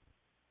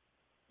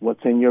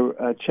 what's in your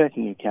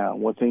checking account,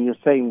 what's in your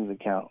savings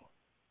account.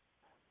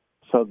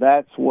 So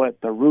that's what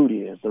the root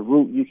is. The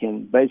root, you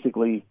can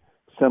basically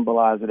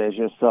symbolize it as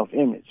your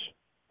self-image.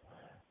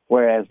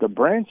 Whereas the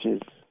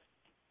branches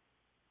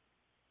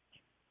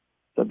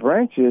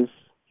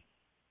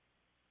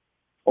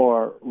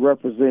are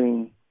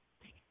representing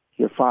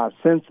your five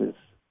senses.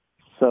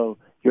 So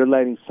you're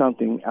letting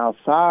something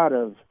outside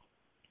of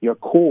your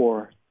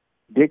core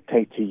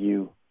dictate to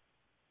you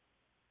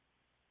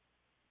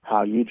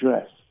how you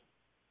dress,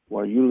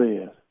 where you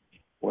live,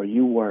 where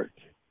you work,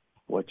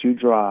 what you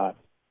drive,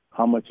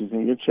 how much is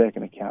in your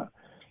checking account,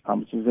 how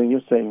much is in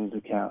your savings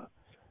account,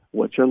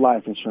 what your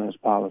life insurance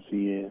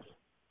policy is,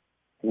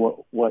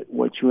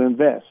 what you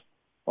invest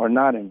or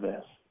not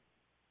invest.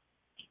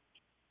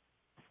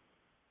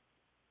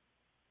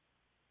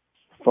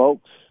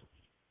 Folks,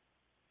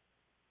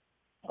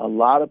 a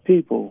lot of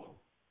people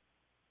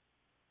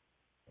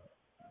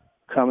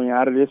coming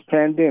out of this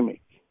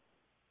pandemic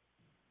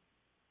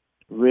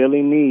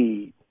really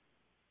need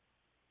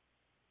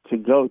to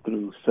go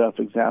through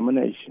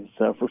self-examination,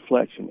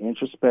 self-reflection,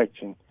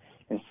 introspection,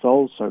 and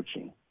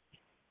soul-searching.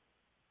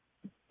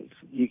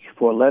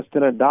 For less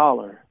than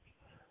 $1,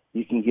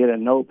 you can get a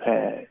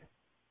notepad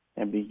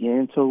and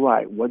begin to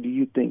write. What do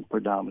you think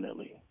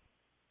predominantly?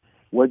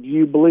 What do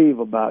you believe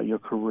about your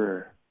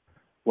career?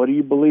 What do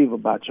you believe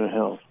about your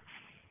health?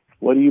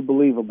 What do you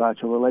believe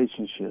about your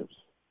relationships?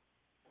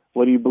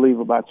 What do you believe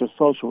about your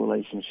social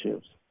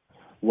relationships?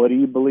 What do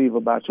you believe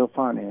about your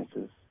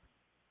finances?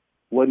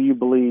 What do you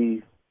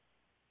believe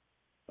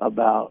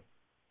about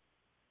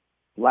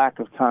lack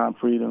of time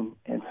freedom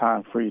and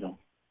time freedom?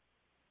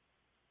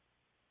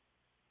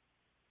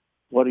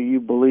 What do you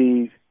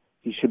believe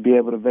you should be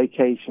able to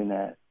vacation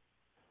at?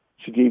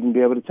 Should you even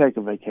be able to take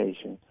a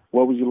vacation?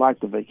 Where would you like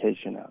to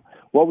vacation at?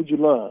 What would you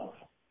love?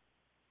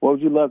 What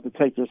would you love to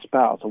take your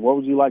spouse? Or what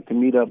would you like to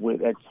meet up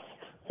with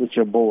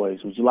your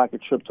boys? Would you like a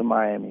trip to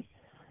Miami?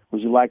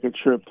 Would you like a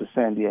trip to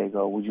San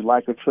Diego? Would you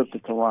like a trip to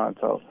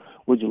Toronto?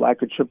 Would you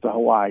like a trip to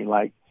Hawaii?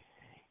 Like,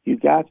 you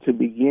got to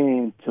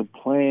begin to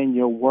plan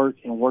your work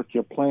and work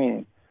your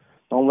plan.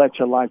 Don't let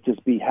your life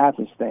just be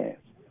happenstance.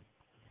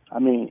 I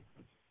mean,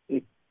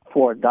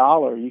 for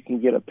 $1, you can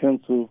get a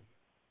pencil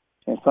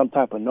and some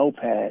type of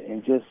notepad,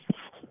 and just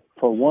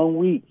for 1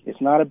 week,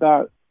 it's not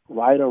about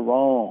right or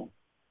wrong.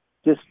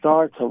 Just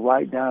start to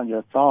write down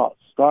your thoughts.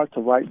 Start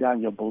to write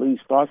down your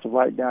beliefs. Start to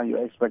write down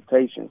your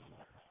expectations.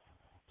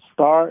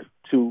 Start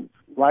to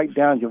write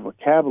down your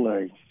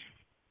vocabulary.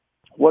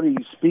 What are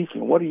you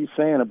speaking? What are you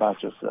saying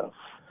about yourself?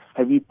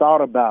 Have you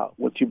thought about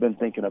what you've been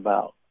thinking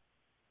about?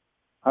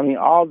 I mean,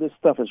 all this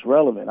stuff is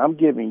relevant. I'm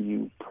giving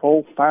you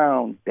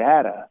profound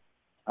data.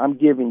 I'm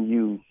giving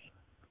you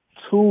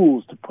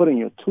tools to put in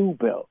your tool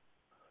belt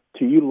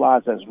to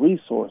utilize as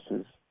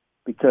resources,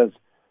 because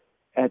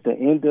at the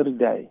end of the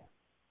day,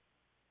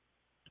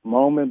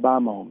 moment by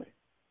moment,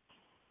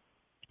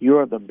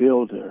 you're the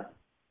builder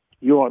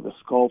You are the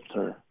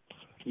sculptor.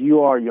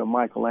 You are your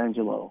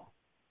Michelangelo.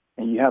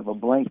 And you have a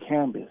blank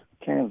canvas,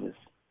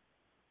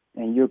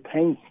 and you're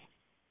painting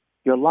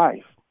your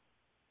life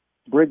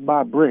brick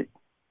by brick.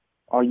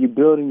 Are you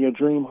building your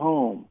dream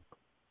home,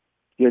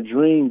 your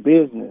dream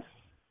business,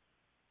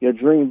 your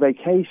dream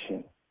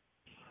vacation?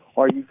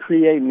 Or are you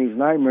creating these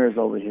nightmares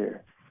over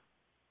here?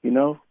 You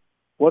know,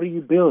 what are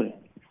you building?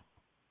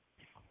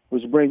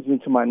 Which brings me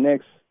to my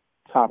next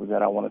topic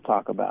that I want to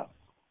talk about.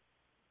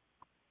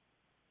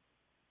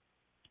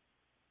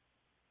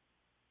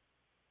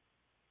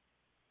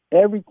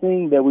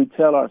 Everything that we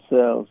tell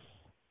ourselves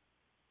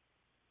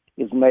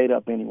is made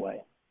up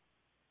anyway.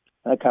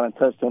 I kind of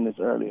touched on this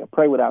earlier.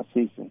 Pray without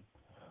ceasing.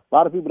 A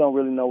lot of people don't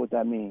really know what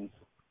that means.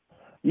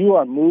 You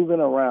are moving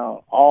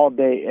around all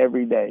day,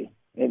 every day,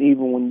 and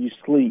even when you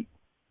sleep,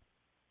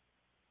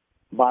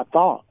 by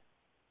thought,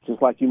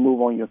 just like you move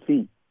on your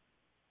feet.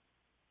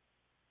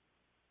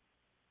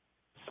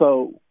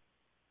 So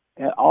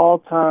at all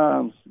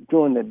times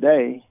during the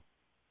day,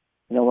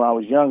 when I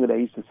was younger, they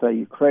used to say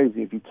you're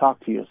crazy if you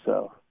talk to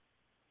yourself.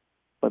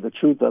 But the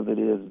truth of it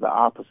is the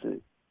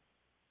opposite.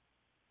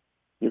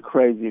 You're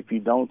crazy if you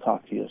don't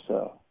talk to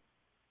yourself.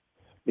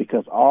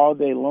 Because all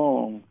day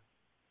long,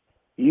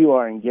 you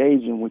are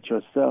engaging with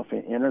yourself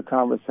in inner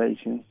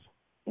conversations,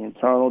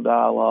 internal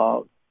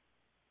dialogue,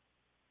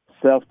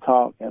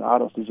 self-talk, and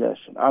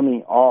autosuggestion. I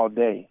mean, all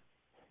day.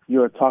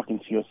 You are talking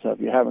to yourself.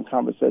 You're having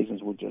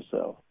conversations with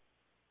yourself.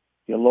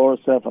 Your lower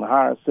self and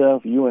higher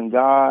self, you and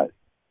God,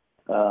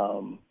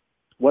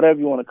 whatever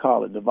you want to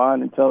call it,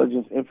 divine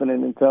intelligence,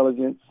 infinite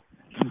intelligence,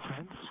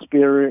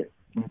 spirit,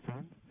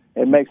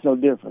 it makes no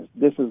difference.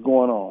 This is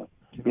going on.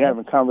 You're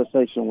having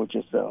conversation with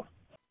yourself.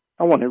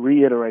 I want to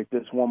reiterate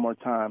this one more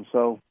time.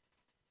 So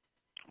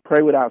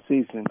pray without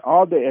ceasing.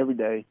 All day, every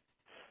day,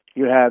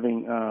 you're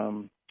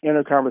having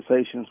inner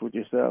conversations with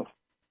yourself,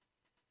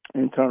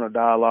 internal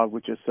dialogue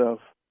with yourself,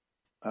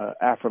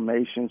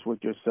 affirmations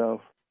with yourself,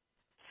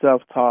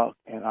 self-talk,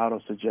 and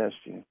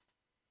autosuggestion.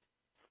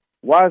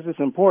 Why is this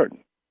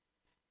important?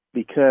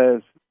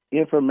 Because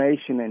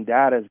information and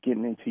data is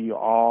getting into you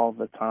all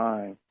the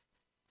time.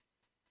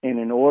 And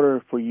in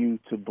order for you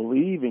to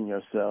believe in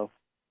yourself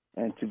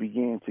and to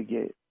begin to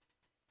get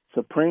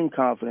supreme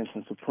confidence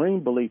and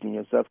supreme belief in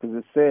yourself, because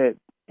it said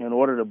in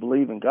order to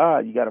believe in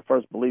God, you got to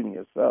first believe in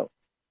yourself.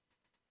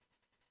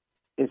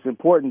 It's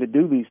important to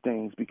do these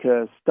things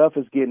because stuff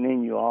is getting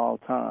in you all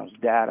times.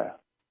 Data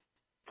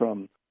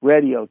from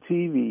radio,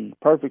 TV,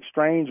 perfect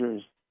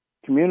strangers,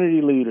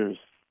 community leaders,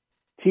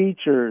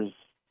 teachers,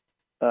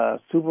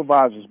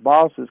 supervisors,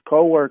 bosses,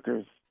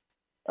 coworkers,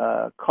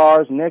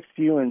 cars next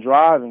to you and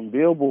driving,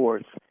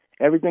 billboards.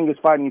 Everything is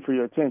fighting for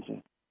your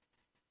attention.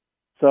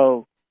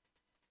 So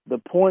the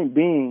point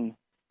being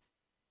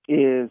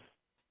is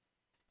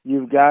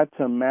you've got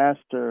to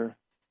master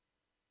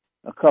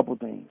a couple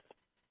things.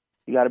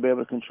 You got to be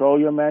able to control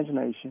your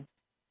imagination.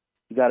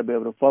 You got to be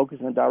able to focus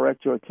and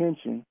direct your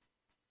attention.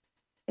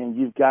 And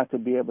you've got to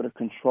be able to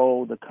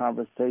control the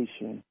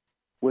conversation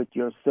with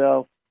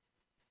yourself.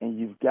 And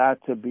you've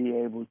got to be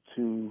able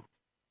to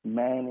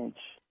manage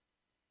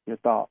your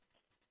thoughts.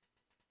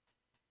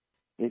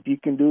 If you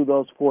can do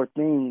those four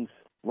things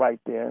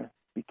right there,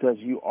 because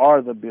you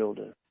are the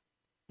builder,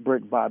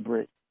 brick by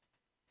brick.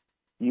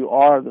 You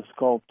are the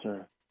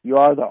sculptor. You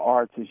are the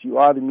artist. You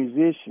are the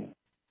musician.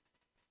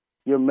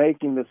 You're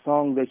making the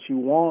song that you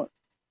want,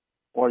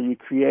 or you're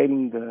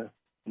creating the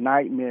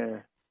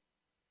nightmare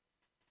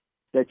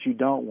that you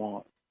don't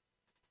want.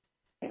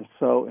 And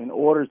so in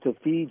order to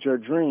feed your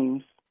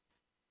dreams,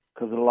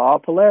 because the law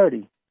of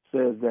polarity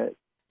says that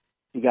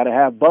you got to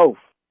have both.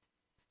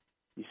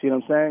 You see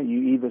what I'm saying?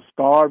 You either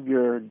starve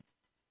your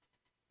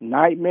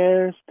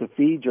nightmares to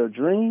feed your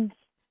dreams,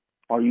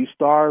 or you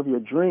starve your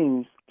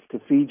dreams to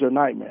feed your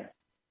nightmare.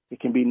 It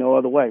can be no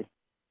other way.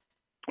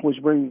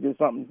 Which brings me to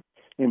something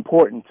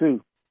important,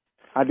 too.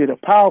 I did a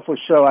powerful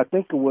show, I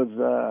think it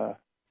was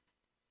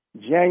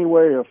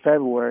January or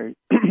February.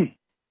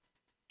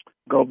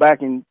 Go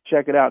back and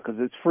check it out because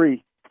it's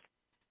free,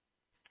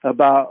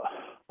 about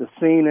the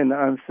seen and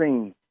the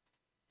unseen.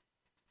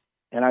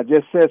 And I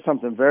just said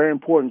something very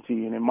important to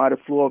you, and it might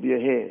have flew over your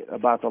head,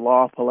 about the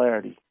law of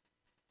polarity.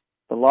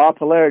 The law of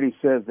polarity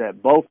says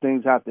that both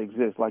things have to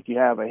exist. Like you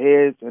have a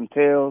heads and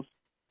tails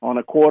on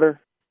a quarter,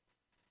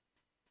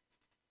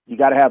 you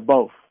got to have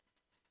both,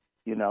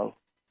 you know.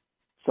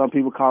 Some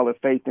people call it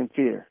faith and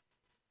fear.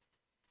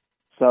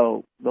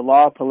 So the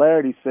law of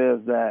polarity says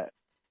that,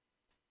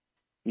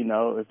 you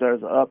know, if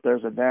there's an up,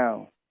 there's a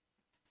down.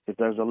 If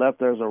there's a left,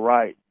 there's a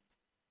right.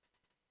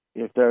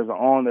 If there's an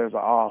on, there's an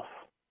off.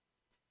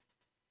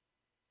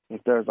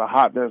 If there's a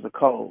hot, there's a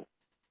cold.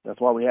 That's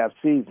why we have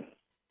seasons.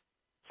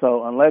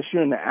 So unless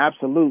you're in the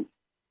absolute,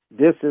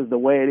 this is the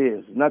way it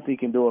is. Nothing you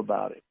can do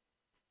about it.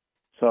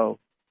 So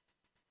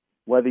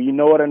whether you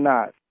know it or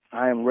not,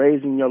 I am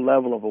raising your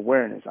level of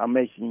awareness. I'm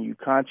making you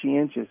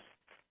conscientious,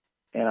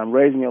 and I'm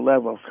raising your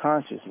level of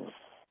consciousness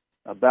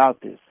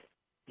about this.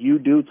 You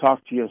do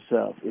talk to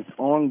yourself. It's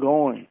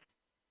ongoing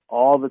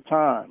all the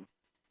time.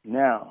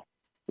 Now,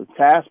 the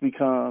task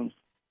becomes,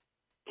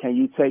 Can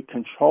you take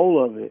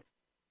control of it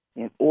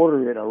and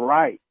order it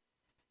aright?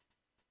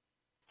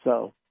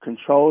 So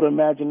controlled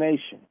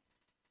imagination.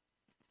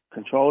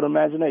 Controlled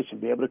imagination.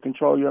 Be able to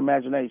control your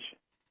imagination.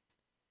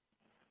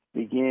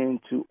 Begin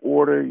to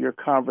order your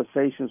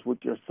conversations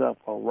with yourself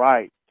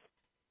aright.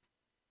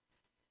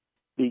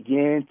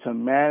 Begin to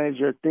manage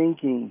your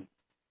thinking.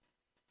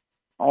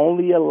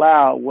 Only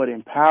allow what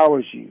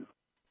empowers you,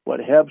 what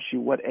helps you,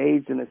 what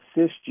aids and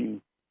assists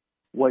you,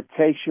 what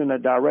takes you in a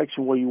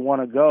direction where you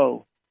want to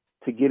go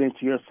to get into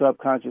your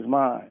subconscious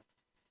mind.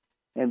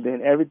 And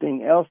then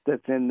everything else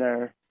that's in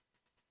there,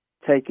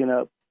 taking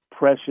up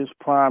precious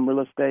prime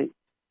real estate,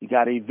 you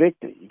got to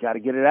evict it. You got to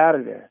get it out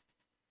of there,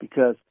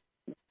 because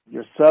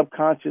your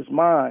subconscious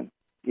mind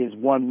is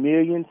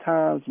 1,000,000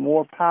 times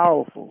more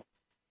powerful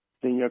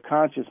than your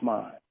conscious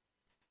mind.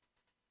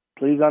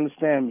 Please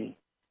understand me.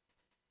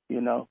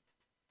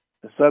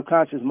 The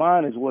subconscious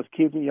mind is what's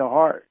keeping your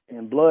heart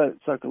and blood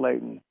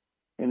circulating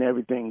and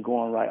everything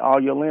going right,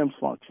 all your limbs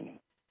functioning.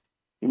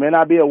 You may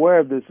not be aware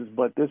of this,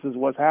 but this is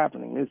what's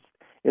happening.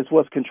 It's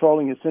what's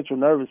controlling your central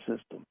nervous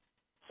system.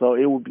 So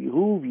it would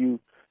behoove you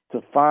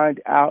to find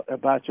out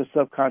about your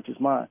subconscious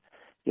mind.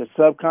 Your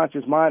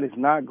subconscious mind is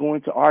not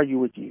going to argue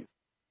with you.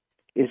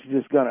 It's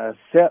just going to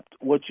accept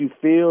what you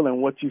feel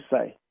and what you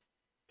say.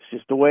 It's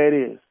just the way it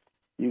is.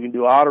 You can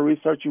do all the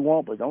research you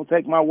want, but don't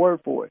take my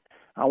word for it.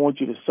 I want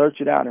you to search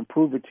it out and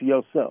prove it to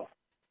yourself.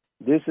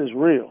 This is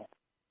real.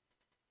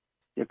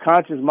 Your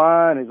conscious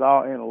mind is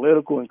all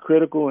analytical and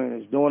critical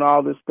and is doing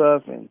all this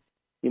stuff, and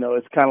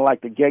it's kind of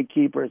like the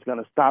gatekeeper. It's going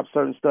to stop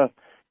certain stuff.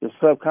 Your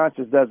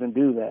subconscious doesn't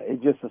do that.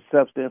 It just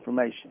accepts the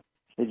information.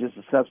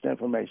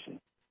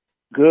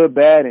 Good,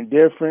 bad,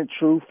 indifferent,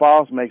 true,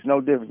 false makes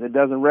no difference. It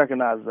doesn't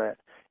recognize that.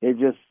 It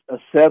just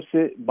accepts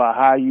it by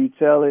how you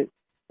tell it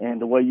and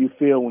the way you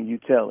feel when you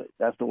tell it.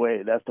 That's the way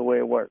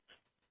it works.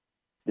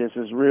 This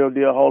is real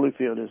deal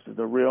Holyfield. This is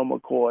the real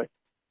McCoy.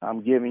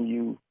 I'm giving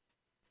you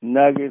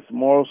nuggets,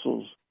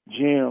 morsels,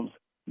 gems,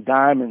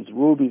 diamonds,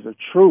 rubies of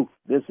truth.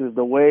 This is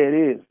the way it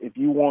is. If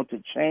you want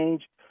to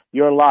change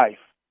your life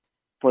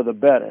for the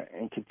better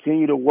and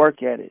continue to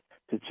work at it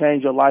to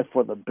change your life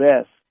for the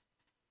best,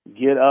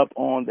 get up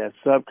on that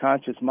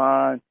subconscious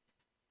mind,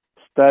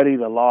 study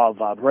the law of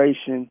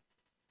vibration,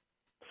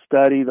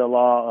 study the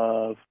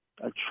law of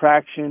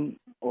attraction,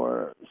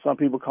 or some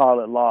people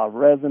call it law of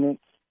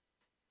resonance.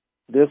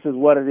 This is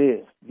what it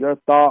is. Your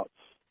thoughts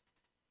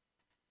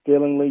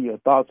feelingly, your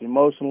thoughts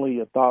emotionally,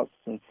 your thoughts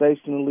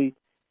sensationally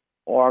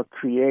are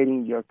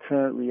creating your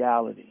current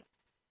reality.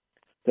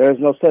 There is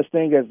no such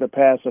thing as the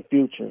past or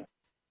future.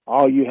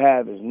 All you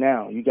have is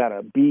now. You got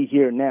to be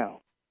here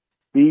now.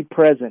 Be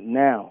present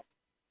now.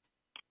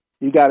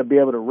 You got to be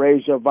able to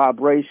raise your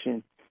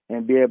vibration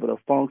and be able to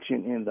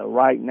function in the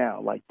right now,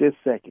 like this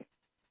second.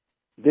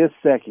 This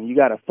second, you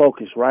got to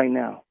focus right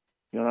now.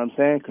 You know what I'm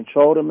saying?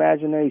 Controlled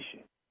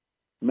imagination,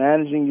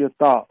 managing your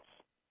thoughts,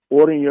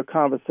 ordering your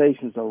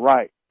conversations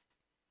aright.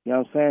 You know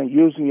what I'm saying?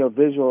 Using your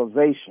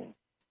visualization,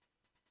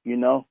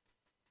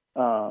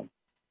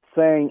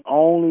 saying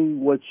only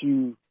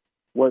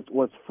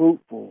what's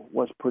fruitful,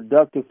 what's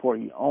productive for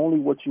you, only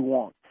what you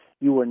want.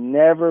 You were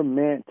never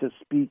meant to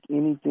speak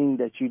anything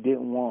that you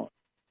didn't want.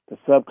 The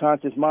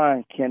subconscious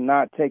mind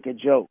cannot take a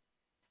joke.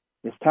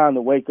 It's time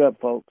to wake up,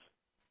 folks.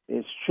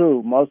 It's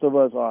true. Most of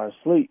us are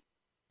asleep.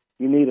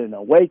 You need an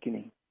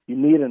awakening. You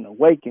need an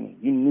awakening.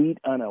 You need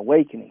an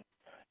awakening.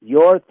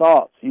 Your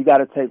thoughts, you got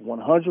to take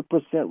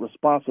 100%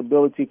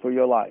 responsibility for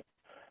your life.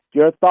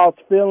 Your thoughts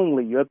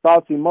feelingly, your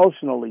thoughts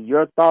emotionally,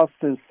 your thoughts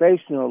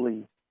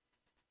sensationally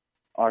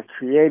are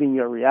creating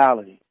your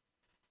reality.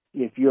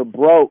 If you're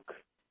broke,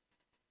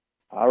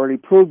 I already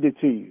proved it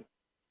to you.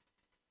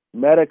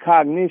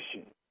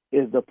 Metacognition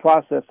is the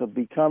process of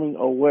becoming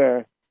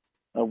aware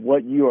of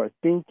what you are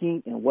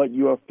thinking and what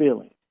you are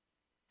feeling.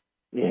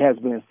 It has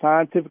been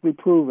scientifically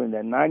proven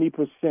that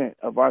 90%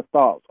 of our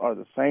thoughts are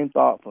the same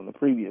thought from the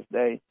previous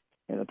day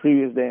and the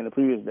previous day and the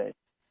previous day.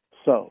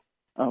 So,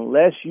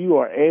 unless you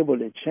are able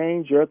to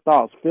change your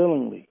thoughts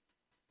feelingly,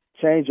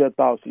 change your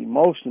thoughts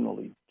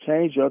emotionally,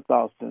 change your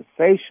thoughts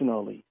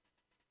sensationally,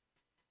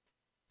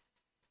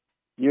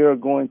 you're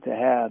going to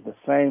have the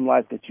same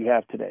life that you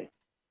have today,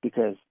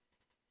 because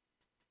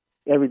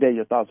every day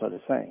your thoughts are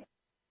the same.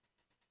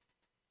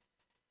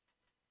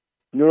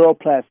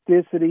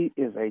 Neuroplasticity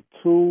is a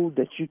tool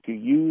that you can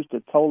use to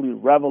totally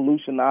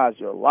revolutionize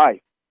your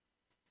life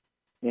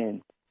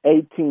in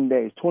 18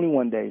 days,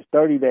 21 days,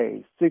 30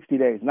 days, 60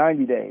 days,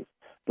 90 days.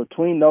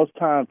 Between those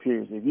time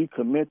periods, if you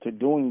commit to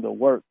doing the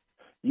work,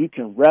 you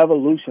can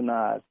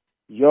revolutionize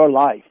your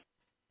life.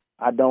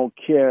 I don't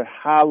care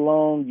how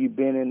long you've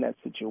been in that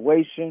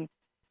situation.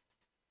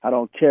 I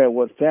don't care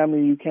what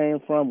family you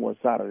came from,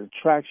 what side of the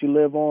tracks you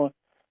live on.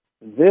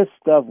 This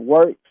stuff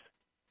works.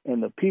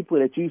 And the people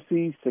that you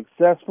see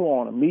successful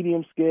on a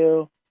medium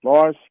scale,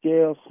 large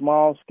scale,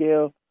 small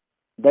scale,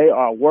 they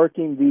are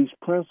working these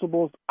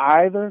principles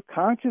either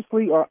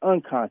consciously or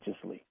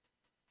unconsciously.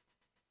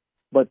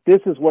 But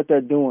this is what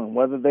they're doing,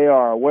 whether they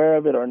are aware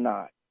of it or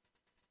not.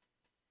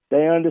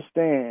 They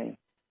understand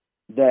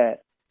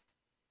that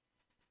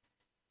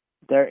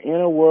Their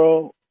inner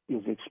world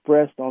is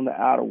expressed on the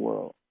outer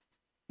world.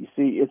 You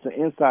see, it's an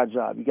inside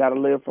job. You got to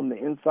live from the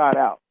inside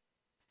out.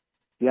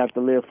 You have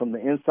to live from the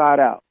inside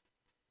out,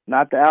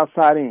 not the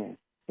outside in.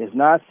 It's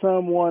not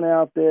someone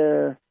out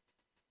there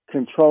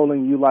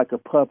controlling you like a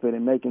puppet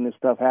and making this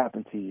stuff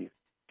happen to you.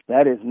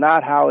 That is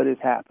not how it is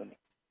happening.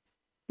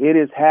 It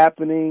is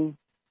happening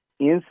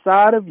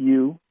inside of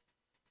you,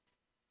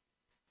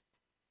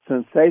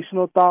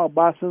 sensational thought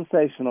by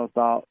sensational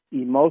thought,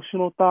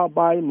 emotional thought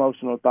by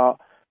emotional thought,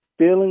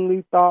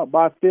 feelingly thought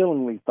by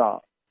feelingly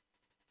thought,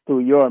 through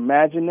your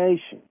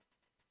imagination.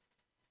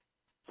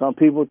 Some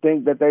people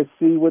think that they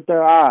see with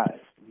their eyes.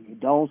 You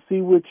don't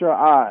see with your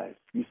eyes.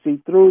 You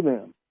see through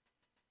them.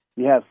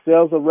 You have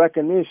cells of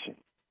recognition.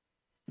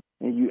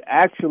 And you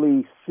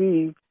actually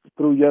see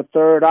through your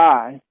third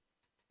eye,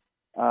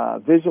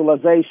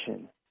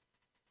 visualization.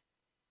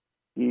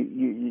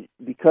 You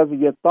because of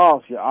your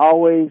thoughts, you're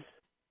always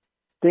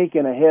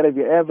thinking ahead of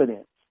your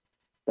evidence.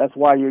 That's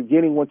why you're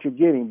getting what you're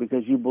getting,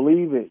 because you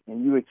believe it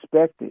and you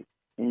expect it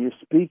and you're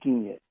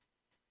speaking it.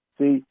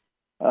 See,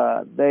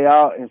 they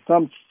are in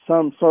some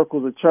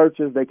circles of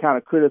churches, they kind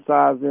of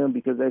criticize them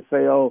because they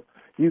say, "Oh,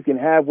 you can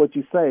have what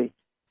you say."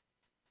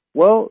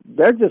 Well,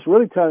 they're just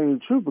really telling you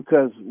the truth,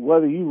 because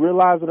whether you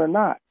realize it or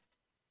not,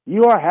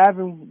 you are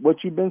having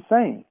what you've been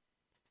saying,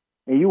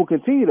 and you will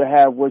continue to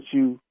have what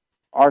you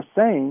are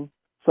saying.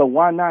 So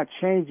why not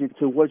change it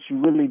to what you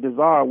really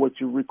desire,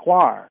 what you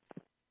require?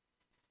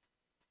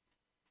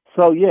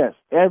 So yes,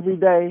 every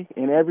day,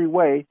 in every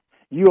way,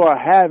 you are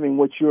having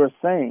what you are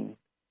saying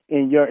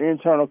in your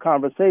internal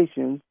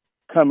conversations,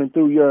 coming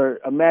through your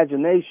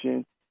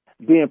imagination,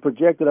 being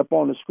projected up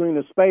on the screen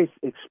of space,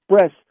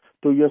 expressed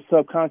through your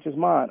subconscious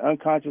mind,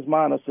 unconscious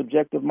mind, or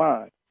subjective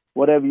mind,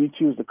 whatever you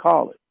choose to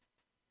call it.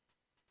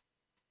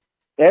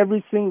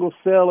 Every single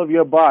cell of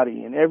your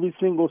body and every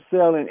single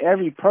cell in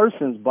every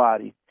person's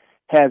body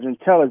has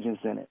intelligence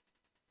in it.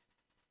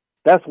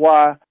 That's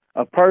why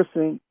a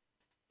person,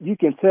 you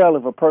can tell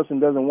if a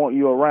person doesn't want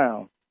you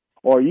around,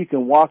 or you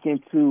can walk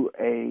into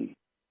a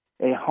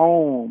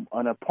home,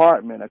 an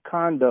apartment, a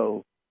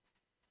condo,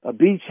 a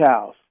beach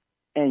house,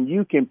 and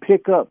you can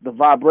pick up the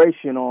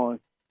vibration on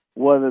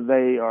whether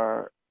they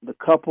are, the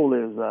couple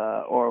is,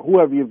 or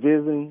whoever you're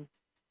visiting,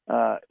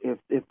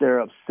 if they're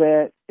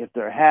upset, if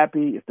they're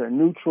happy, if they're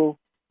neutral.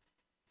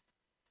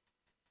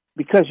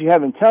 Because you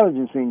have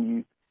intelligence in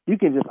you, you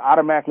can just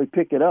automatically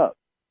pick it up.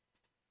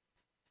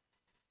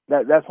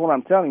 That's what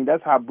I'm telling you.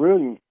 That's how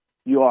brilliant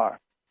you are.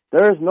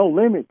 There is no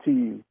limit to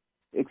you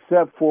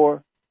except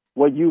for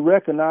what you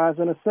recognize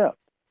and accept.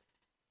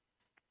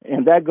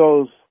 And that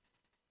goes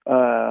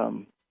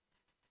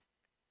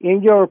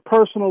in your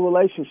personal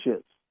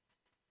relationships.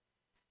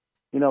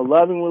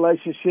 Loving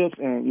relationships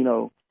and,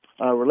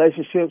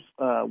 relationships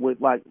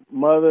with like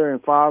mother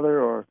and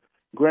father or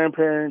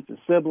grandparents and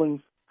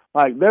siblings.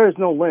 Like, there is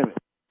no limit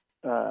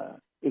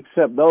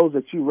except those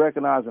that you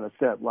recognize and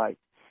accept. Like,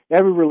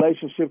 every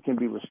relationship can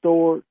be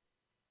restored.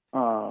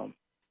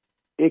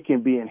 It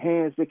can be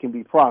enhanced. It can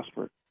be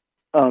prospered.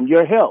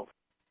 Your health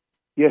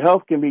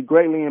can be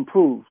greatly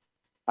improved.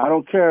 I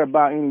don't care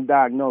about any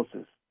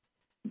diagnosis.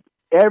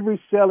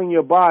 Every cell in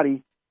your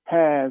body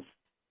has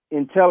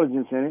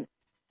intelligence in it.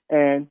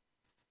 And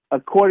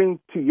according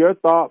to your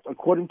thoughts,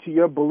 according to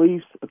your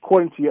beliefs,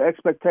 according to your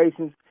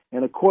expectations,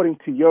 and according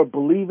to your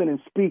believing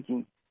and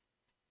speaking,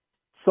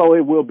 so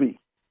it will be.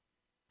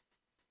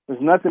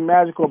 There's nothing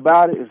magical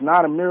about it. It's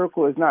not a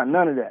miracle. It's not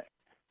none of that.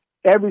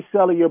 Every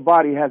cell of your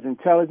body has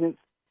intelligence.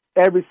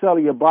 Every cell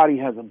of your body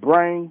has a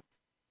brain.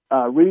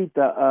 Read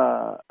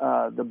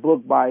the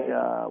book by,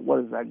 what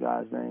is that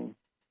guy's name?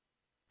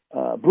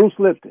 Bruce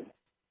Lipton.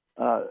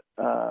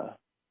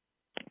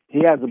 He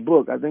has a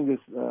book. I think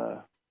it's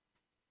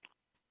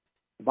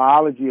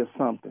Biology or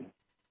something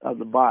of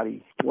the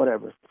body,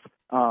 whatever.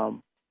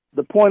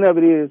 The point of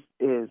it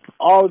is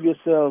all of your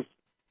cells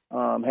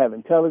have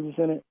intelligence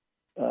in it.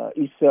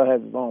 Each cell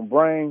has its own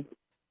brain.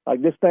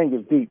 Like, this thing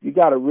is deep. You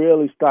got to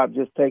really stop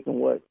just taking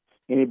what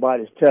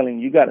anybody's telling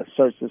you. You got to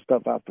search this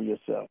stuff out for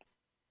yourself.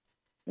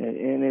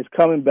 And it's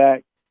coming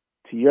back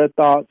to your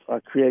thoughts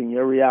are creating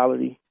your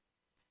reality,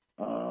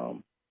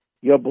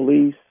 your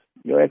beliefs,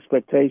 your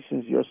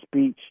expectations, your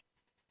speech,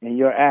 and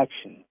your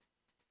action.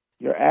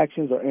 Your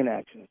actions or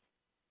inactions.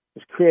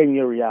 It's creating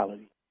your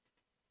reality.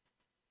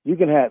 You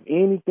can have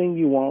anything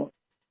you want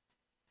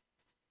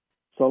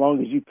so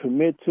long as you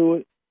commit to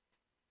it,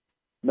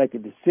 make a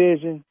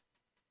decision,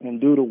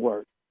 and do the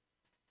work.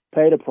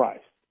 Pay the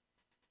price.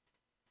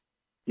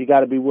 You got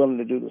to be willing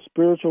to do the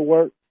spiritual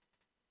work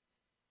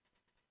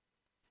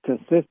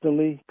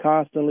consistently,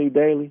 constantly,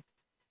 daily.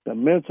 The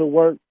mental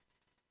work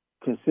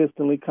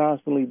consistently,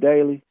 constantly,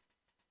 daily.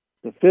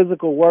 The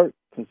physical work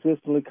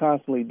consistently,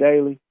 constantly,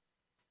 daily.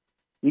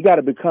 You got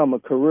to become a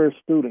career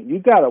student. You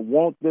got to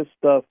want this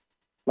stuff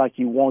like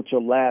you want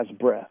your last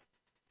breath.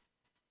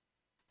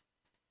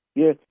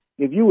 If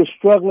you were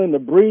struggling to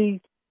breathe,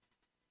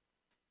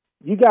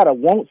 you got to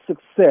want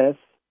success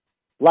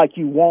like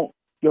you want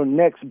your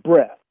next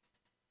breath.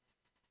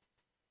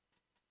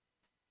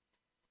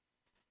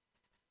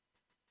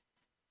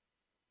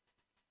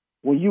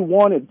 when you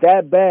want it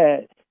that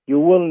bad, you're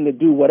willing to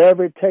do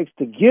whatever it takes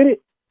to get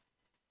it,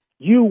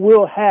 you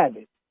will have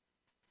it.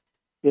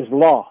 It's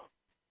law.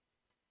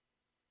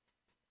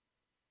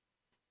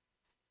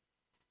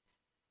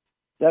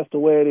 That's the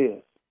way it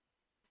is.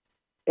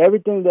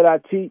 Everything that I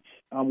teach,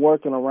 I'm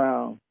working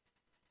around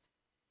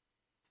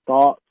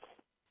thoughts,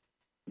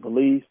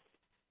 beliefs,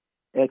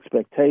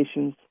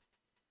 expectations,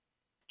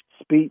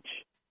 speech,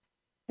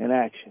 and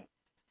action.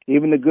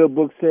 Even the good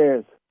book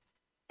says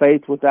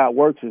faith without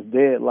works is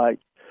dead. Like,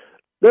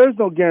 there's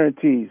no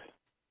guarantees.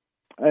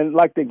 And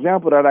like the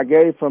example that I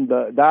gave from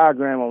the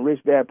diagram on Rich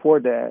Dad, Poor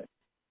Dad,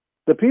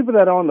 the people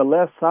that are on the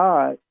left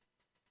side,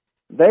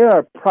 they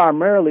are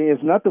primarily,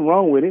 there's nothing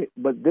wrong with it,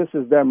 but this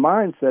is their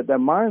mindset. Their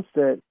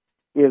mindset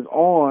is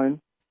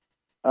on,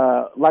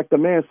 like the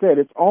man said,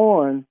 it's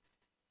on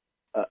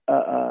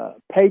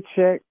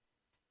paycheck,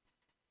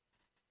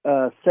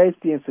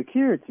 safety, and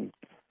security.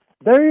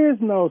 There is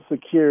no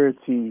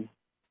security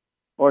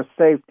or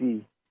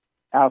safety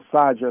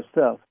outside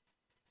yourself.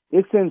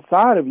 It's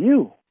inside of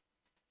you.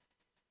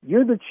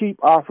 You're the chief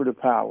operative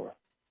power.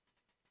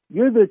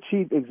 You're the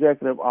chief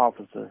executive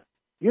officer.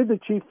 You're the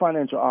chief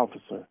financial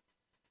officer.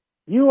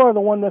 You are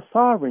the one that's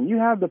sovereign. You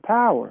have the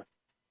power.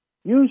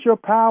 Use your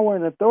power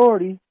and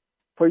authority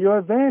for your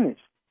advantage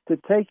to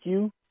take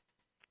you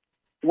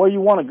where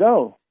you want to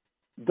go.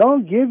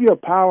 Don't give your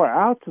power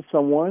out to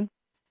someone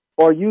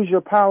or use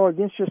your power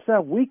against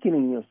yourself,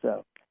 weakening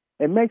yourself.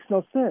 It makes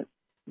no sense.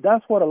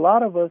 That's what a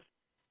lot of us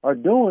are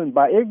doing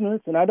by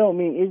ignorance, and I don't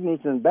mean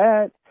ignorance is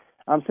bad.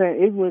 I'm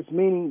saying ignorance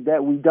meaning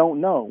that we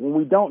don't know. When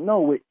we don't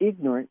know, we're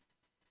ignorant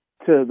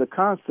to the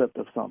concept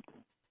of something.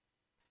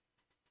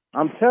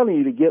 I'm telling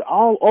you to get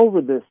all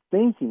over this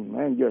thinking,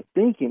 man. Your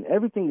thinking,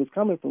 everything is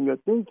coming from your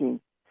thinking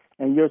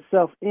and your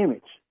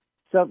self-image.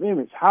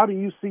 Self-image, how do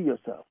you see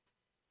yourself?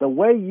 The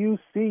way you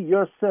see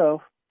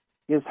yourself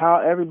is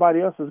how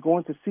everybody else is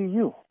going to see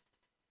you.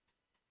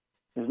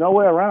 There's no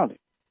way around it.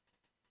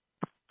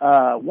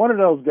 One of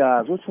those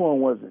guys, which one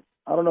was it?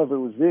 I don't know if it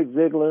was Zig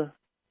Ziglar.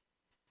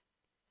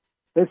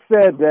 They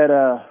said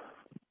that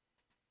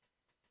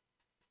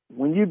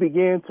when you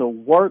begin to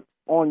work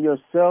on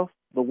yourself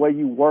the way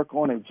you work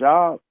on a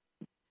job,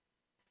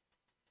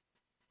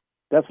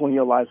 that's when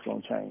your life's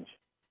going to change.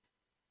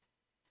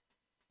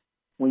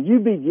 When you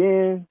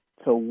begin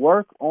to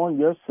work on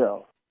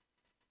yourself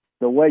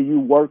the way you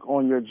work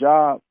on your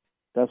job,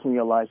 that's when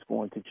your life's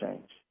going to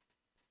change.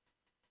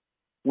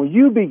 When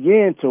you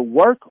begin to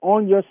work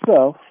on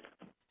yourself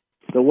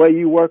the way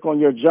you work on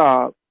your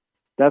job,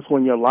 that's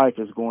when your life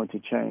is going to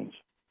change.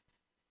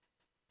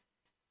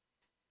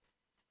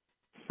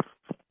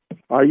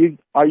 Are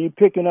you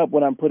picking up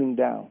what I'm putting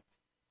down?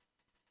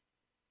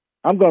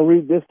 I'm going to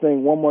read this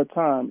thing one more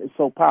time. It's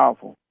so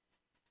powerful.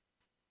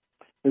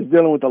 It's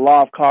dealing with the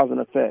law of cause and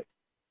effect.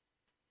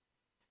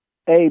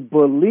 A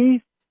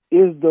belief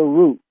is the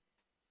root.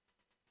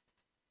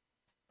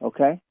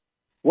 Okay?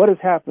 What is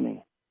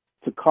happening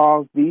to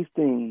cause these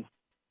things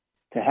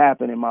to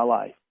happen in my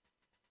life?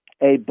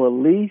 A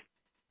belief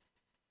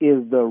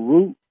is the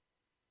root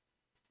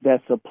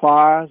that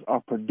supplies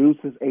or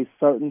produces a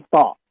certain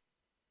thought.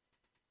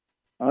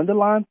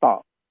 Underlying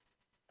thought.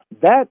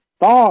 That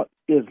thought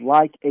is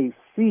like a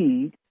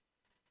seed,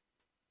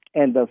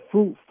 and the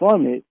fruit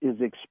from it is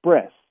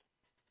expressed.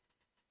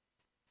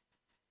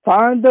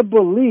 Find the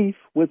belief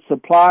which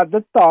supplied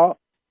the thought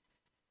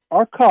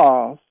or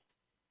cause,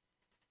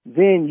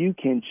 then you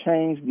can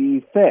change the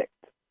effect.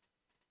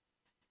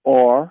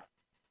 Or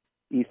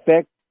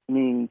effect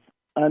means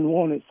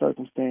unwanted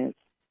circumstance,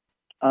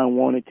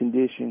 unwanted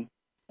condition,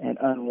 and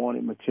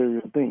unwanted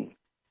material thing.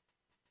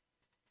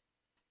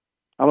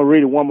 I'm going to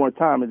read it one more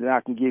time, and then I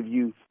can give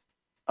you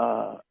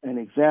an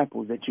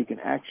example that you can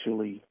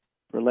actually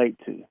relate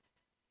to.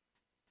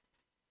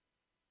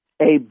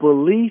 A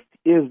belief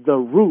is the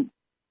root.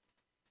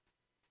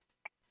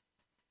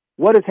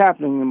 What is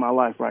happening in my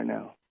life right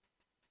now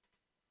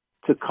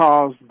to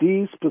cause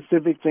these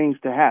specific things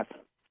to happen?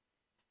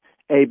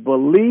 A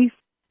belief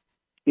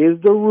is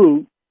the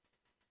root,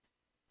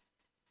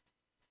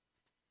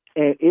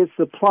 and it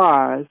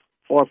supplies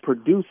or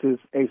produces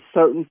a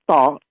certain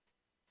thought,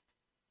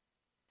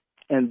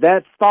 and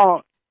that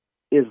thought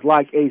is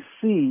like a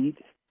seed,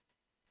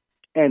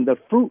 and the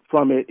fruit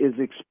from it is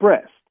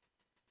expressed.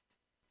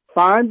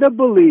 Find the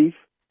belief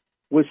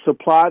which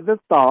supplied the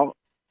thought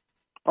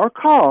or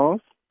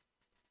cause,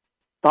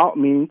 thought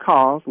meaning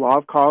cause, law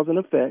of cause and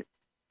effect,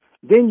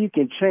 then you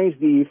can change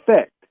the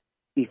effect.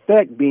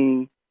 Effect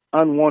being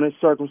unwanted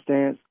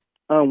circumstance,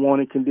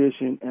 unwanted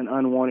condition, and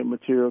unwanted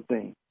material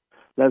thing.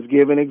 Let's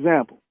give an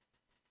example.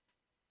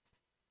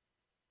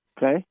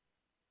 Okay?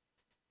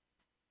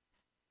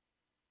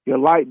 Your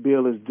light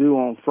bill is due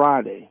on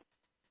Friday.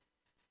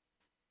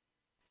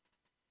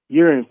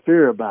 You're in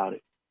fear about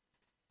it.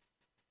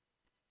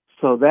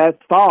 So that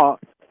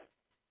thought,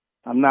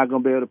 I'm not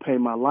going to be able to pay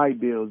my light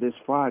bill this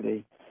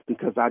Friday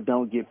because I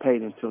don't get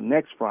paid until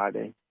next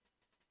Friday,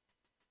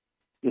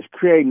 is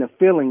creating a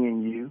feeling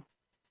in you,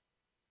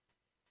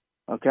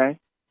 okay?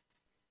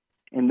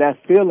 And that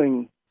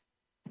feeling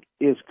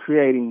is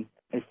creating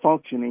a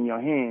function in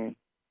your hand,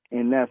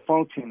 and that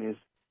function is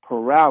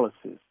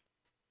paralysis,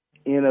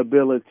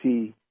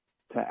 inability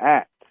to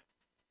act.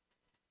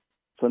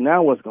 So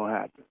now what's going to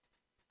happen?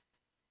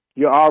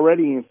 You're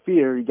already in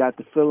fear. You got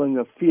the feeling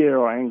of fear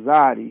or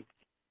anxiety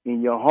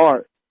in your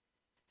heart,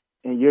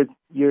 and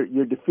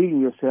you're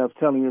defeating yourself,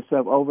 telling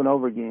yourself over and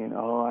over again,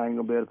 "Oh, I ain't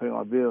gonna be able to pay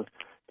my bills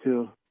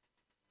till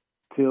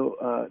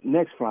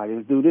next Friday.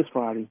 Let's do this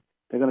Friday.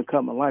 They're gonna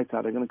cut my lights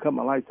out. They're gonna cut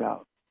my lights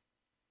out."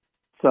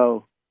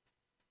 So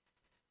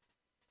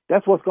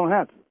that's what's gonna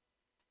happen.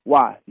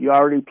 Why? You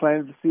already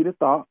planted the seed of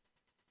thought.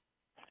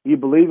 You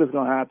believe it's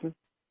gonna happen,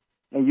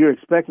 and you're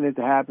expecting it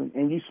to happen,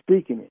 and you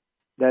speaking it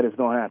that it's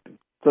gonna happen.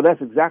 So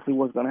that's exactly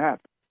what's gonna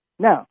happen.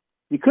 Now,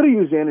 you could have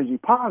used the energy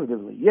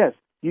positively. Yes,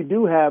 you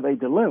do have a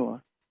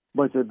dilemma,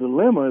 but the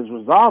dilemma is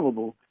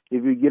resolvable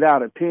if you get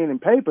out a pen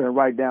and paper and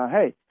write down,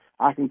 hey,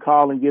 I can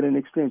call and get an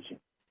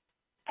extension.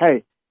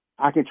 Hey,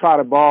 I can try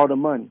to borrow the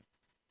money.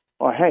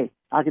 Or, hey,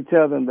 I can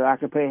tell them that I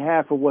can pay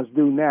half of what's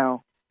due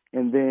now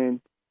and then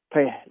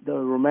pay the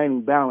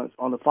remaining balance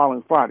on the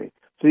following Friday.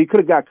 So you could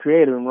have got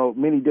creative and wrote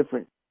many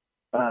different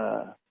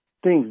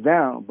things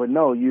down, but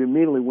no, you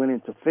immediately went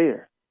into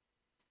fear.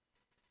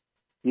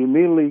 You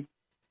immediately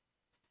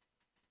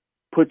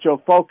put your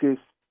focus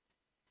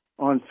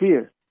on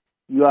fear.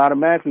 You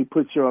automatically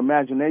put your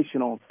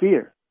imagination on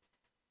fear.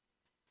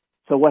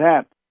 So what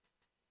happened?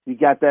 You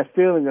got that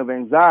feeling of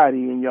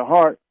anxiety in your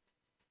heart,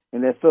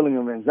 and that feeling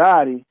of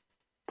anxiety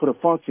put a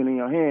function in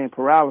your hand,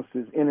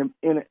 paralysis,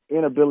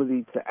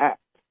 inability to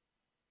act.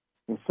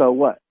 And so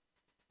what?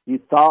 You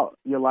thought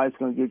your life's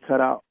going to get cut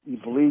out. You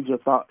believed your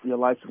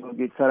life's going to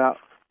get cut out.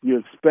 You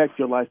expect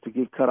your life to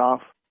get cut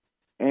off.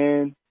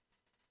 And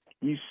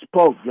you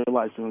spoke your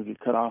life's going to get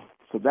cut off.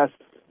 So that's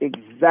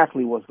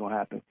exactly what's going to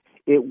happen.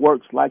 It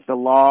works like the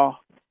law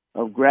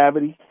of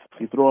gravity.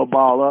 You throw a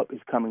ball up,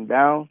 it's coming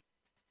down.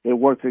 It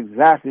works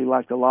exactly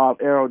like the law of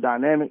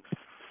aerodynamics.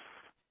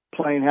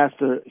 Plane has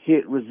to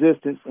hit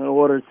resistance in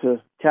order to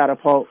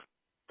catapult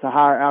to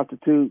higher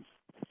altitudes.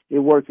 It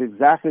works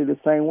exactly the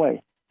same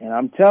way. And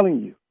I'm telling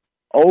you,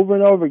 over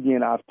and over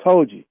again, I've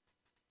told you,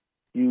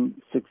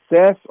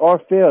 success or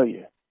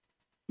failure,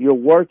 you're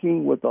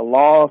working with the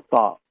law of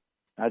thought.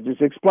 I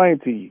just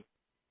explained to you.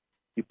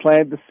 You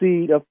plant the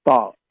seed of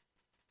thought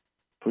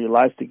for your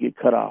life to get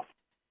cut off.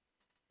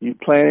 You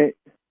planted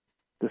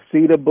the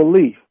seed of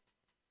belief.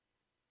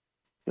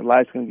 Your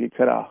life's going to get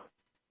cut off.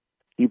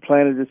 You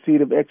planted the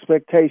seed of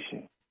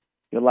expectation.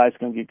 Your life's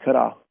going to get cut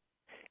off.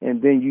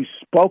 And then you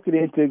spoke it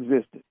into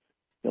existence.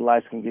 Your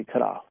life's going to get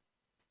cut off.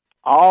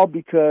 All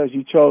because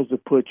you chose to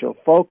put your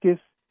focus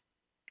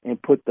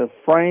and put the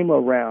frame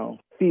around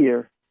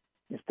fear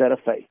instead of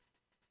faith.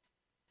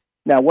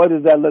 Now, what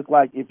does that look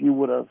like if you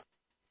would have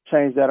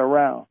changed that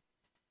around?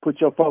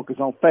 Put your focus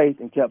on faith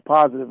and kept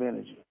positive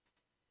energy.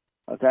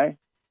 Okay?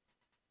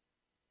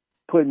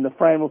 Putting the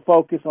frame of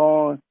focus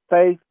on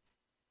faith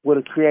would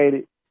have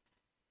created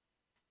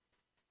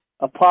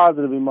a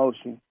positive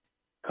emotion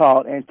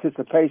called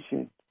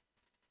anticipation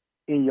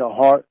in your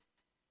heart,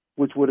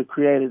 which would have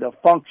created a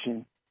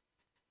function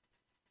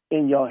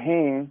in your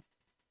hand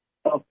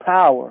of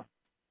power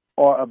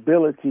or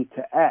ability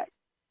to act,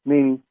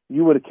 meaning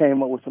you would have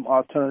came up with some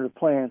alternative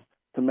plans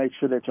to make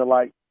sure that your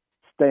light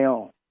stay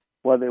on,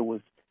 whether it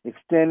was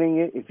extending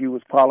it if you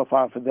was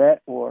qualified for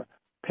that, or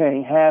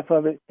paying half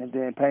of it and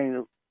then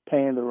paying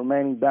the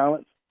remaining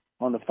balance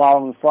on the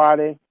following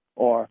Friday,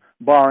 or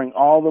borrowing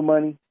all the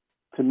money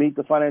to meet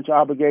the financial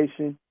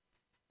obligation,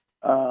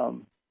 or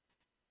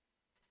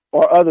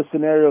other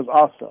scenarios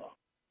also.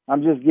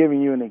 I'm just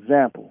giving you an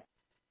example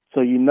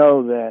so you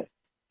know that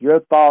your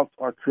thoughts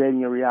are creating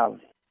your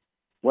reality.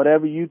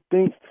 Whatever you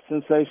think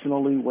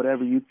sensationally,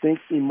 whatever you think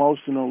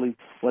emotionally,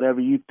 whatever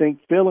you think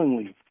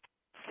feelingly,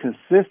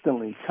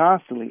 consistently,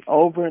 constantly,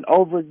 over and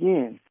over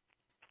again,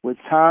 with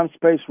time,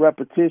 space,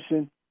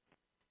 repetition,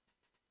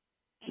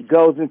 it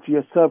goes into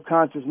your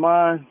subconscious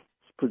mind,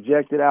 it's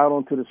projected out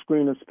onto the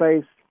screen of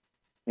space,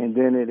 and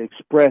then it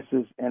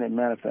expresses and it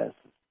manifests.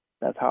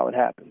 That's how it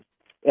happens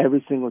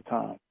every single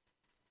time.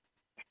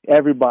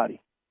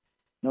 Everybody,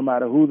 no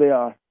matter who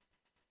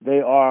they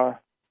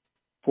are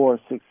for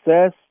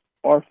success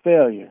or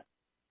failure.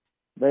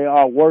 They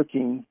are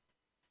working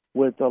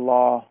with the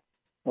law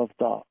of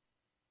thought.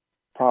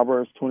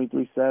 Proverbs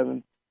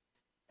 23:7,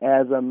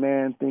 as a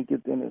man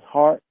thinketh in his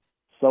heart,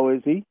 so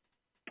is he.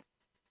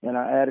 And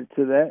I added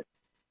to that,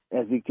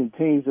 as he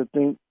continues to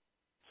think,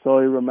 so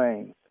he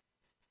remains.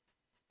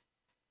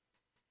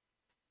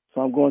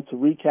 So I'm going to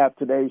recap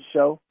today's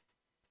show.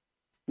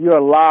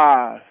 You're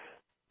live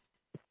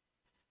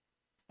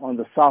on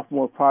the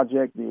Sophomore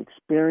Project, The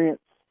Experience,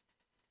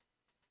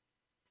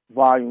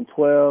 Volume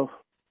 12,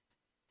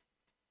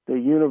 The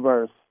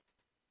Universe,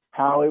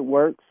 How It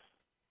Works,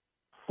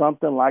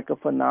 Something Like a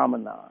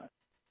Phenomenon.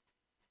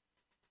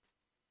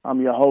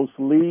 I'm your host,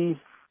 Lee.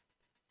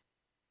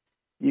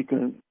 You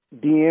can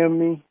DM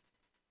me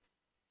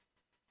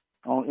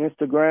on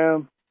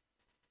Instagram,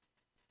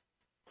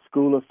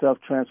 School of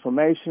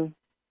Self-Transformation,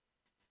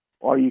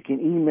 or you can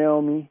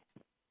email me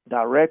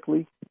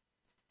directly,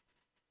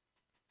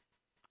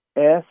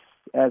 S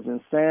as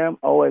in Sam,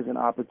 O as in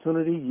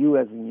opportunity, U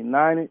as in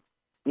united,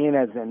 N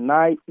as in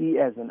night, E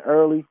as in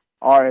early,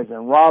 R as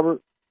in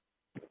Robert,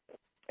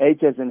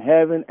 H as in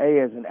heaven, A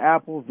as in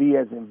apple, V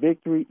as in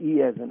victory,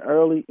 E as in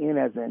early, N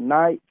as in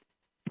night,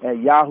 at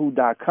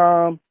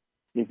yahoo.com.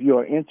 If you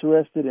are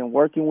interested in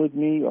working with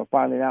me or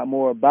finding out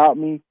more about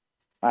me,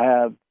 I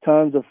have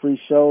tons of free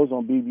shows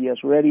on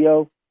BBS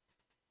Radio.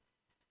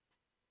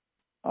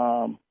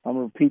 I'm going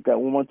to repeat that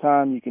one more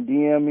time. You can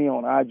DM me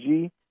on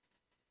IG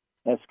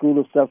at School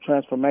of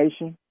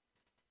Self-Transformation.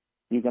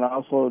 You can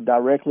also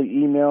directly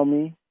email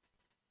me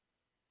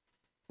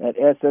at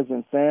S as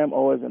in Sam,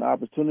 O as in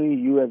opportunity,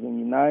 U as in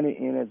united,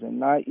 N as in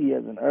night, E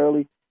as in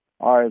early,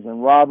 R as in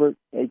Robert,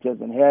 H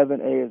as in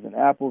heaven, A as in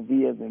apple,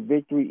 V as in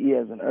victory, E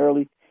as in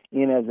early,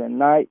 N as in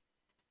night,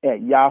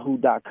 at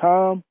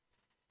yahoo.com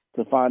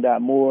to find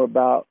out more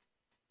about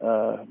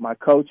my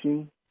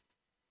coaching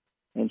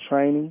and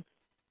training.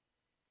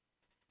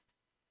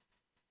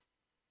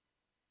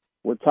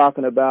 We're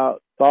talking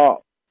about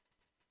thought,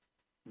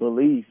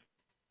 belief,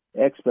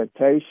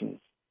 expectations,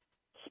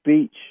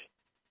 speech,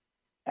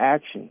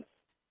 actions,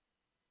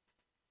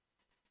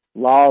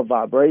 law of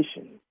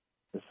vibration,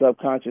 the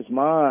subconscious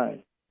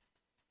mind,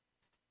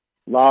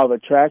 law of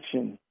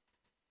attraction,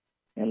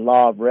 and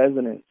law of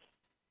resonance.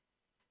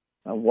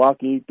 I'm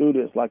walking you through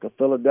this like a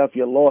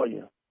Philadelphia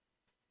lawyer.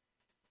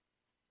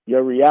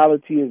 Your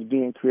reality is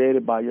being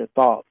created by your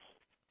thoughts.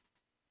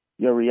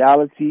 Your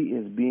reality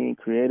is being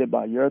created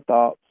by your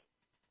thoughts.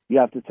 You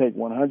have to take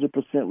 100%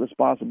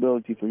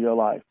 responsibility for your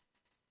life.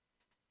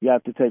 You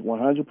have to take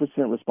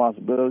 100%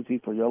 responsibility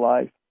for your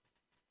life.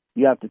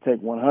 You have to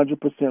take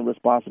 100%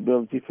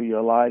 responsibility for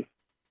your life.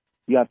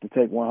 You have to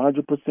take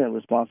 100%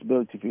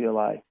 responsibility for your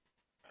life.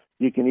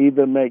 You can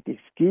either make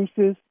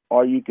excuses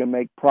or you can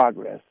make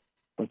progress,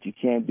 but you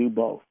can't do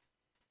both.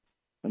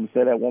 Let me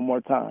say that one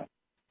more time,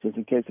 just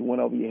in case it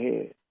went over your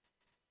head.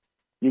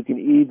 You can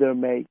either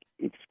make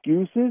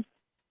excuses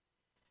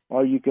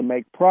or you can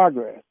make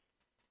progress,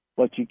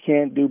 but you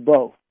can't do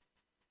both.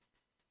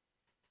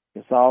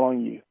 It's all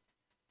on you.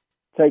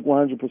 Take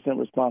 100%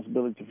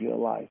 responsibility for your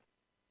life.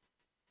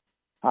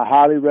 I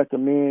highly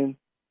recommend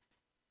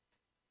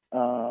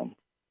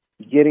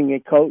getting a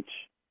coach.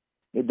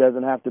 It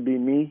doesn't have to be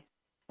me.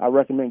 I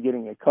recommend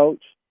getting a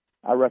coach.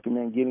 I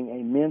recommend getting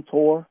a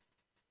mentor.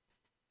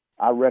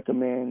 I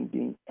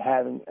recommend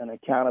having an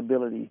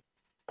accountability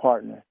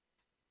partner.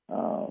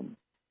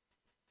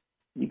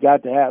 You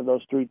got to have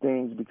those three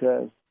things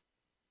because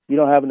you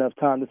don't have enough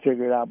time to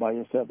figure it out by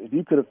yourself. If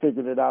you could have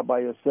figured it out by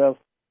yourself,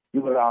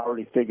 you would have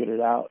already figured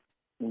it out,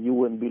 and you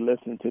wouldn't be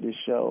listening to this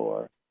show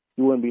or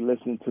you wouldn't be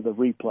listening to the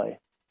replay.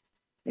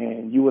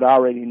 And you would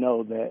already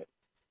know that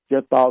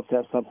your thoughts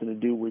have something to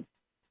do with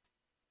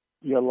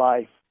your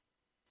life,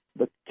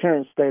 the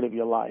current state of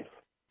your life.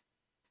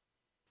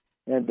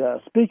 And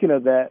speaking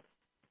of that,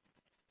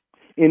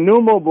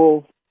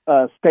 innumerable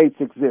states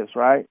exist,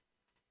 right?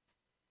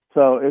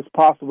 So it's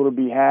possible to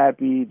be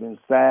happy, then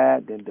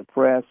sad, then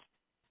depressed,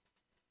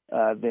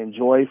 then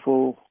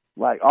joyful.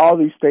 Like all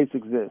these states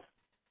exist.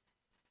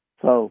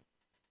 So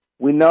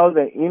we know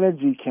that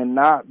energy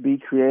cannot be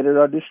created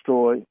or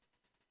destroyed.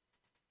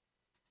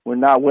 We're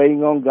not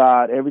waiting on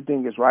God.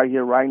 Everything is right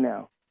here, right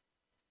now.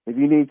 If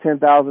you need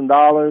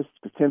 $10,000,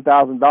 the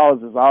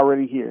 $10,000 is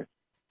already here.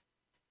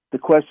 The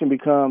question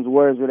becomes,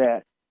 where is it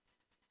at?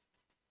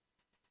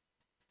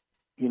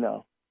 You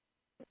know,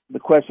 the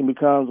question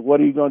becomes,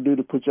 what are you going to do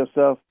to put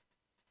yourself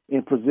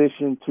in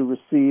position to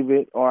receive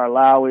it or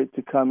allow it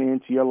to come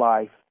into your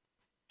life?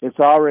 It's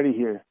already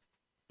here.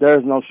 There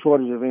is no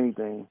shortage of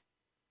anything.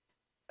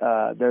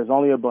 There's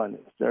only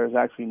abundance. There is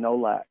actually no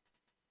lack.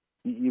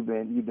 You've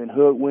been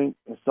hoodwinked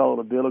and sold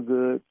a bill of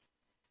goods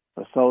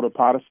or sold a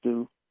pot of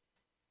stew.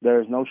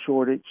 There is no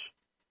shortage.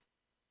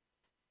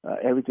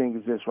 Everything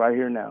exists right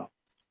here now.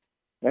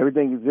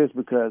 Everything exists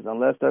because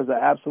unless there's an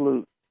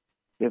absolute,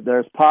 if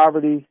there's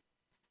poverty,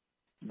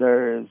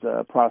 there is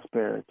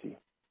prosperity.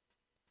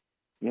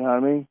 You know what I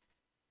mean?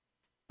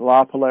 The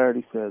law of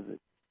polarity says it.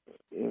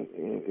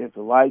 If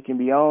the light can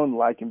be on, the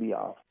light can be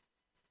off.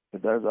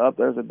 If there's a up,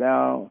 there's a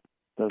down.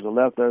 There's a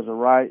left, there's a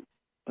right.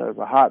 There's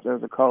a hot,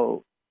 there's a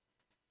cold.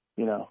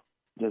 You know,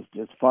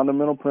 just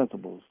fundamental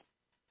principles.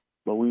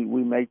 But we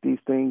make these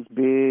things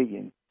big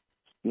and,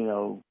 you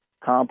know,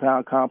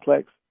 compound,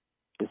 complex.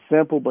 It's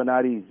simple but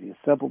not easy. It's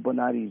simple but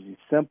not easy.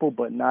 Simple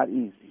but not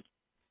easy.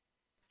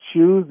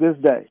 Choose this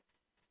day.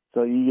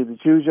 So you get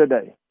to choose your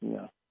day. You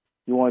know,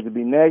 you want it to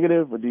be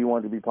negative or do you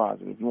want it to be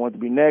positive? If you want it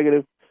to be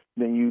negative,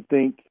 then you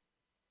think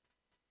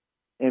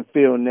and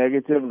feel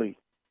negatively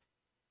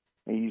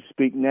and you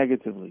speak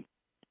negatively.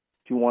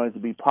 If you want it to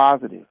be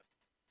positive,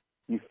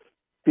 you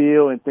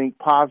feel and think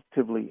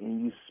positively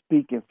and you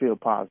speak and feel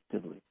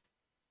positively.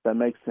 That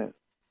makes sense.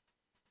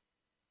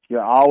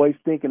 You're always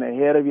thinking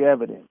ahead of your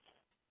evidence.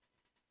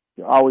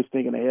 You're always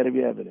thinking ahead of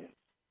your evidence.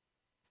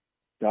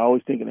 You're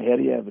always thinking ahead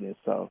of your evidence.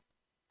 So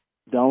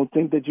don't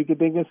think that you can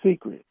think in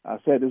secret. I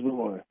said this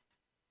before.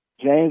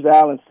 James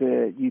Allen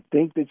said, you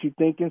think that you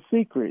think in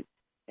secret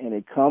and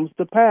it comes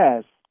to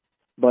pass,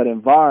 but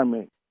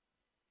environment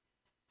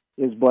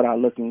is but our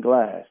looking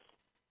glass.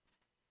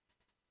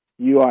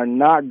 You are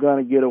not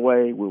going to get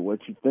away with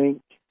what you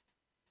think.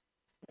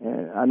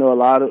 And I know a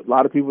lot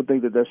of people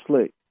think that they're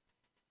slick.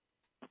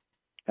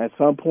 At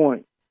some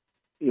point,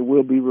 it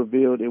will be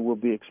revealed, it will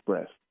be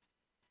expressed.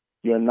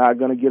 You're not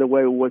going to get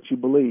away with what you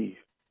believe,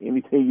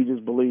 anything you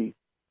just believe.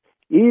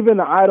 Even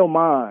the idle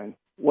mind,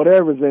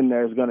 whatever's in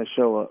there is going to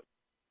show up.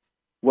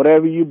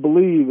 Whatever you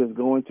believe is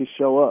going to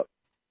show up.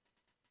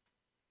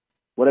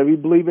 Whatever you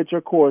believe at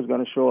your core is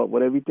going to show up.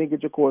 Whatever you think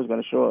at your core is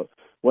going to show up.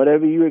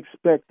 Whatever you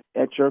expect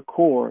at your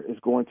core is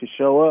going to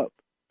show up.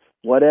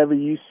 Whatever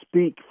you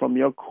speak from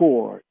your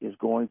core is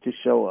going to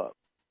show up.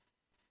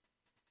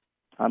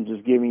 I'm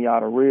just giving y'all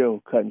the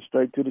real, cutting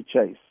straight to the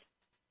chase.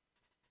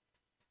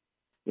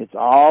 It's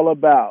all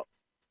about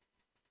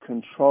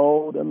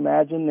controlled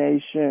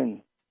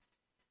imagination,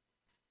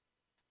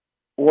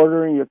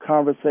 ordering your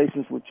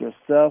conversations with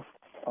yourself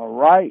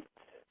aright,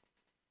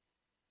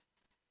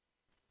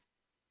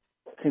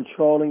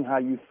 controlling how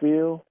you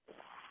feel,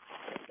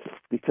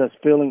 because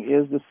feeling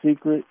is the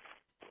secret.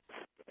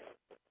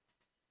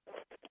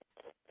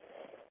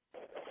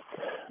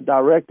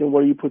 Directing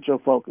where you put your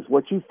focus.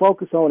 What you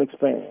focus on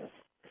expands.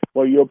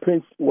 Where you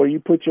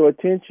put your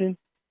attention,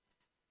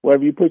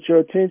 wherever you put your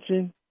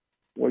attention,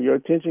 where your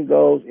attention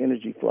goes,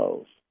 energy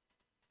flows.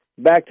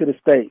 Back to the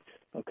states,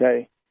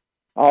 okay?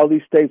 All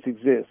these states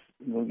exist.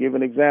 I'm gonna give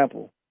an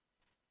example.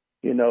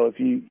 You know, if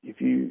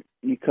you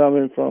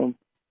coming from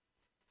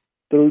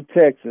through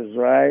Texas,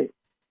 right?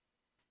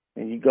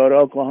 And you go to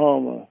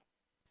Oklahoma,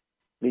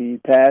 then you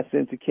pass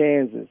into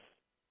Kansas,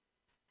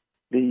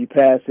 then you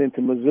pass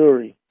into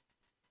Missouri.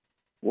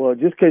 Well,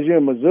 just because you're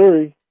in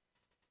Missouri,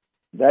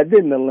 that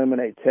didn't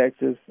eliminate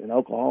Texas and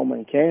Oklahoma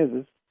and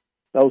Kansas.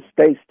 Those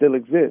states still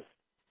exist.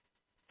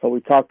 So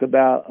we talked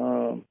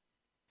about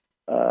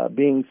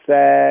being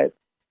sad,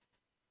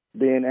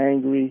 being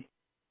angry,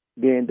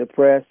 being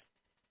depressed.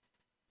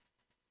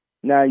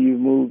 Now you've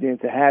moved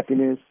into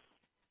happiness,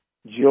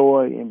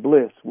 joy, and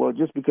bliss. Well,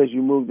 just because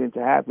you moved into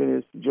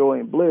happiness, joy,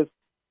 and bliss,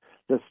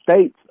 the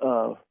states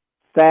of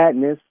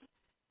sadness,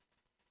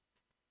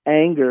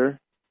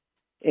 anger,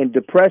 and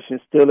depression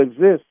still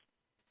exist.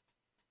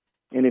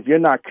 And if you're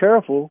not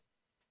careful,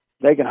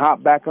 they can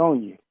hop back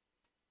on you.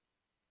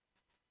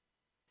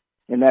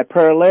 And that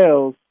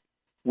parallels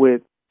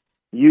with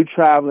you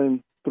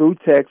traveling through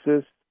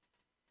Texas,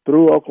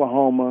 through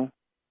Oklahoma,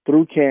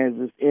 through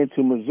Kansas,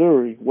 into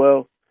Missouri.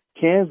 Well,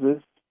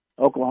 Kansas,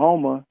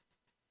 Oklahoma,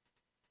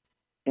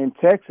 and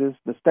Texas,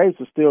 the states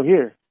are still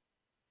here.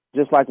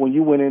 Just like when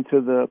you went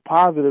into the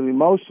positive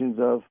emotions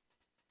of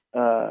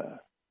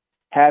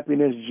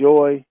happiness,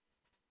 joy,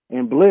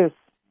 and bliss,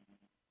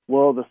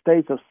 well, the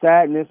states of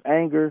sadness,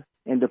 anger,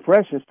 and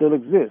depression still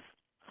exist.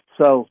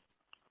 So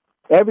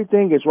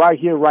everything is right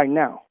here, right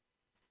now.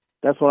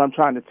 That's what I'm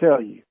trying to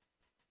tell you.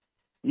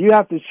 You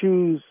have to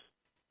choose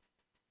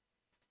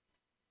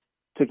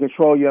to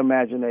control your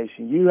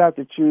imagination. You have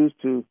to choose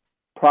to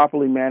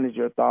properly manage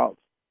your thoughts.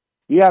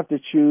 You have to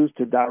choose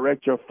to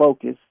direct your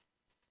focus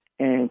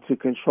and to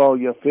control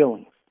your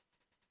feelings.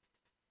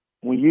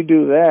 When you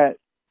do that,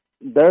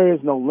 there is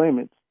no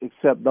limits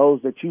except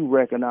those that you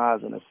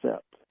recognize and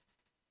accept.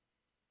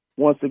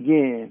 Once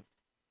again,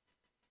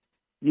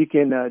 you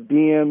can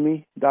DM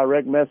me,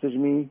 direct message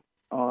me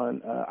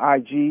on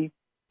IG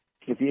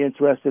if you're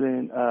interested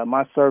in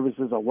my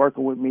services or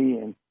working with me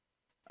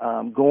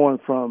and going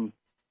from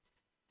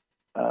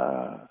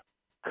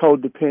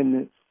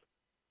codependence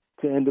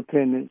to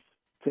independence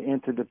to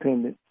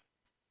interdependence,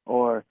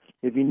 or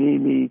if you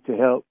need me to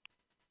help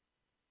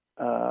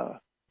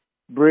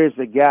bridge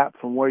the gap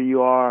from where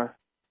you are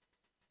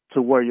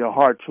to where your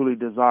heart truly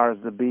desires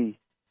to be.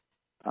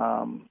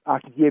 I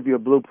can give you a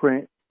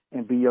blueprint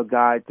and be your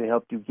guide to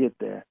help you get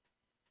there.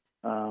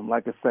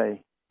 Like I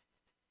say,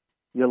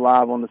 you're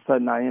live on the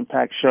Sudden Eye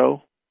Impact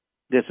Show.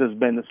 This has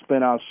been the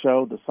Spinout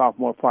Show, the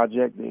Sophomore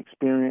Project, The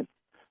Experience,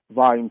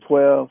 Volume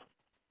 12,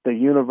 The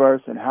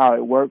Universe and How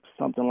It Works,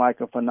 Something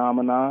Like a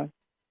Phenomenon.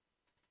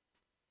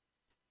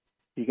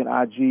 You can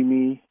DM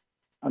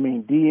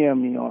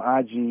me on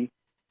IG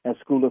at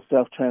School of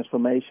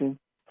Self-Transformation.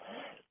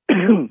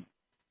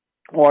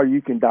 Or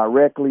you can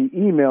directly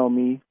email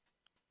me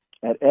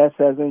at S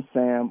as in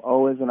Sam,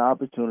 O as in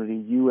opportunity,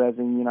 U as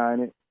in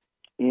united,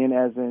 N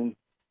as in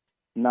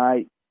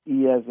night,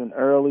 E as in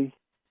early,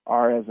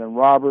 R as in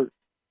Robert,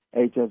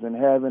 H as in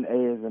heaven,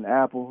 A as in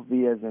apple,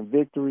 V as in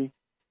victory,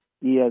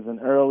 E as in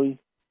early,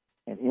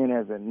 and N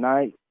as in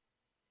night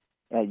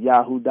at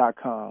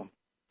yahoo.com.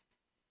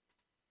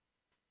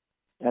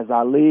 As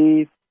I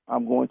leave,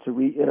 I'm going to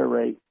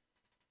reiterate,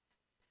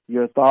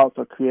 your thoughts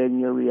are creating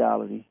your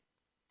reality.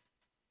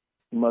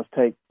 You must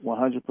take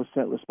 100%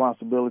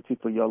 responsibility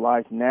for your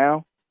life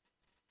now.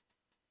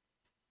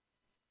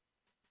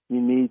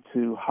 You need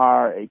to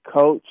hire a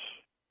coach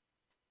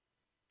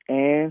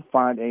and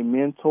find a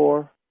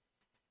mentor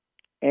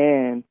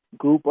and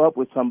group up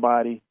with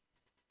somebody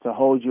to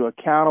hold you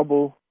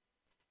accountable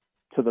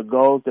to the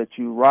goals that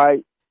you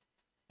write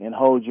and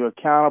hold you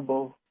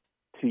accountable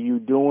to you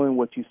doing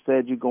what you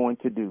said you're going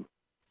to do.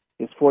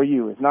 It's for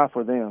you. It's not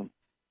for them.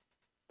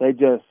 They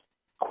just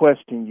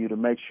question you to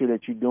make sure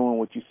that you're doing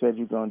what you said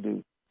you're going to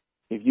do.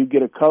 If you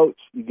get a coach,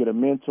 you get a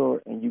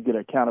mentor, and you get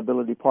an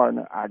accountability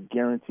partner, I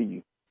guarantee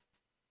you,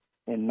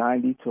 in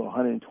 90 to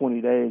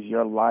 120 days,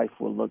 your life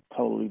will look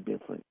totally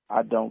different.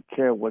 I don't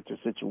care what your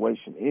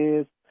situation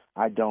is.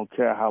 I don't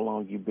care how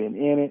long you've been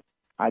in it.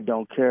 I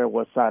don't care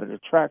what side of the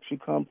tracks you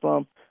come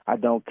from. I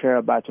don't care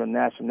about your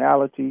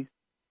nationality.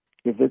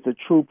 If it's a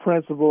true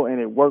principle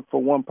and it worked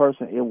for one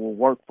person, it will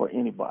work for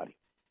anybody.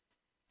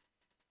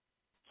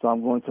 So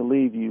I'm going to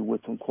leave you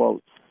with some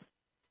quotes.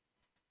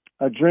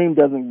 A dream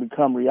doesn't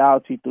become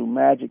reality through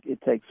magic.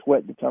 It takes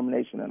sweat,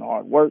 determination, and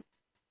hard work.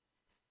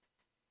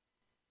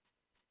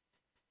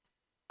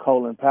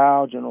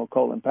 General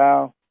Colin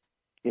Powell.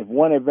 If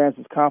one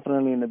advances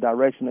confidently in the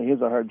direction of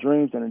his or her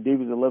dreams and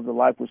endeavors to live the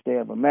life which they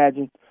have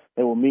imagined,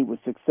 they will meet with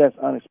success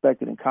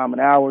unexpected in common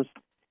hours.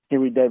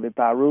 Henry David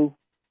Thoreau.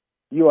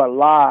 You are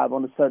live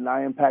on the Sudden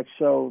Eye Impact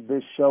Show.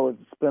 This show is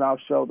a spinoff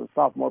show, the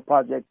Sophomore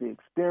Project, The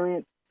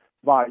Experience,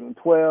 Volume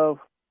 12.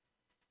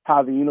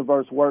 How the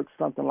Universe Works,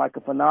 Something Like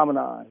a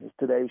Phenomenon is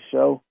today's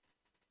show.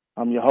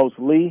 I'm your host,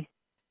 Lee.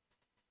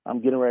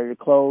 I'm getting ready to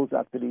close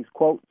after these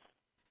quotes.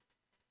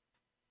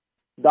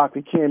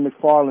 Dr. Ken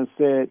McFarland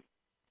said,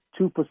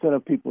 2%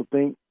 of people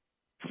think,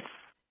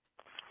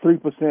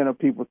 3% of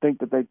people think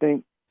that they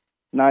think,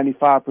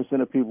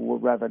 95% of people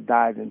would rather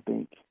die than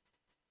think.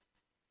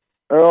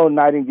 Earl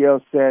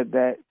Nightingale said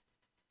that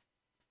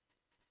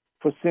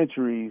for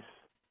centuries,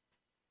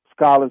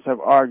 scholars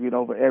have argued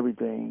over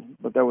everything,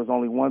 but there was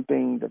only one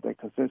thing that they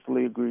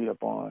consistently agreed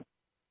upon,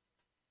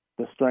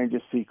 the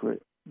strangest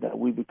secret, that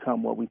we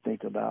become what we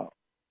think about.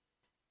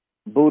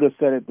 Buddha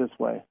said it this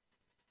way,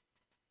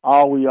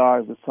 all we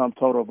are is the sum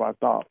total of our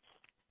thoughts.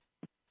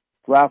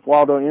 Ralph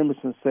Waldo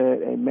Emerson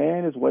said, a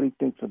man is what he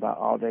thinks about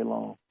all day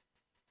long.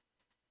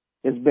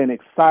 It's been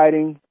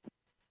exciting.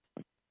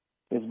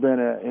 It's been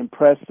an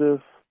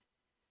impressive,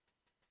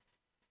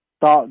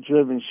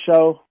 thought-driven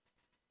show.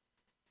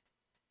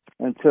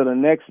 Until the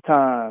next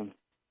time,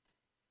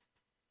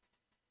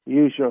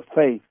 use your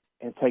faith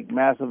and take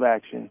massive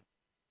action.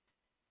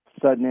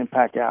 Sudden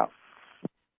Impact out.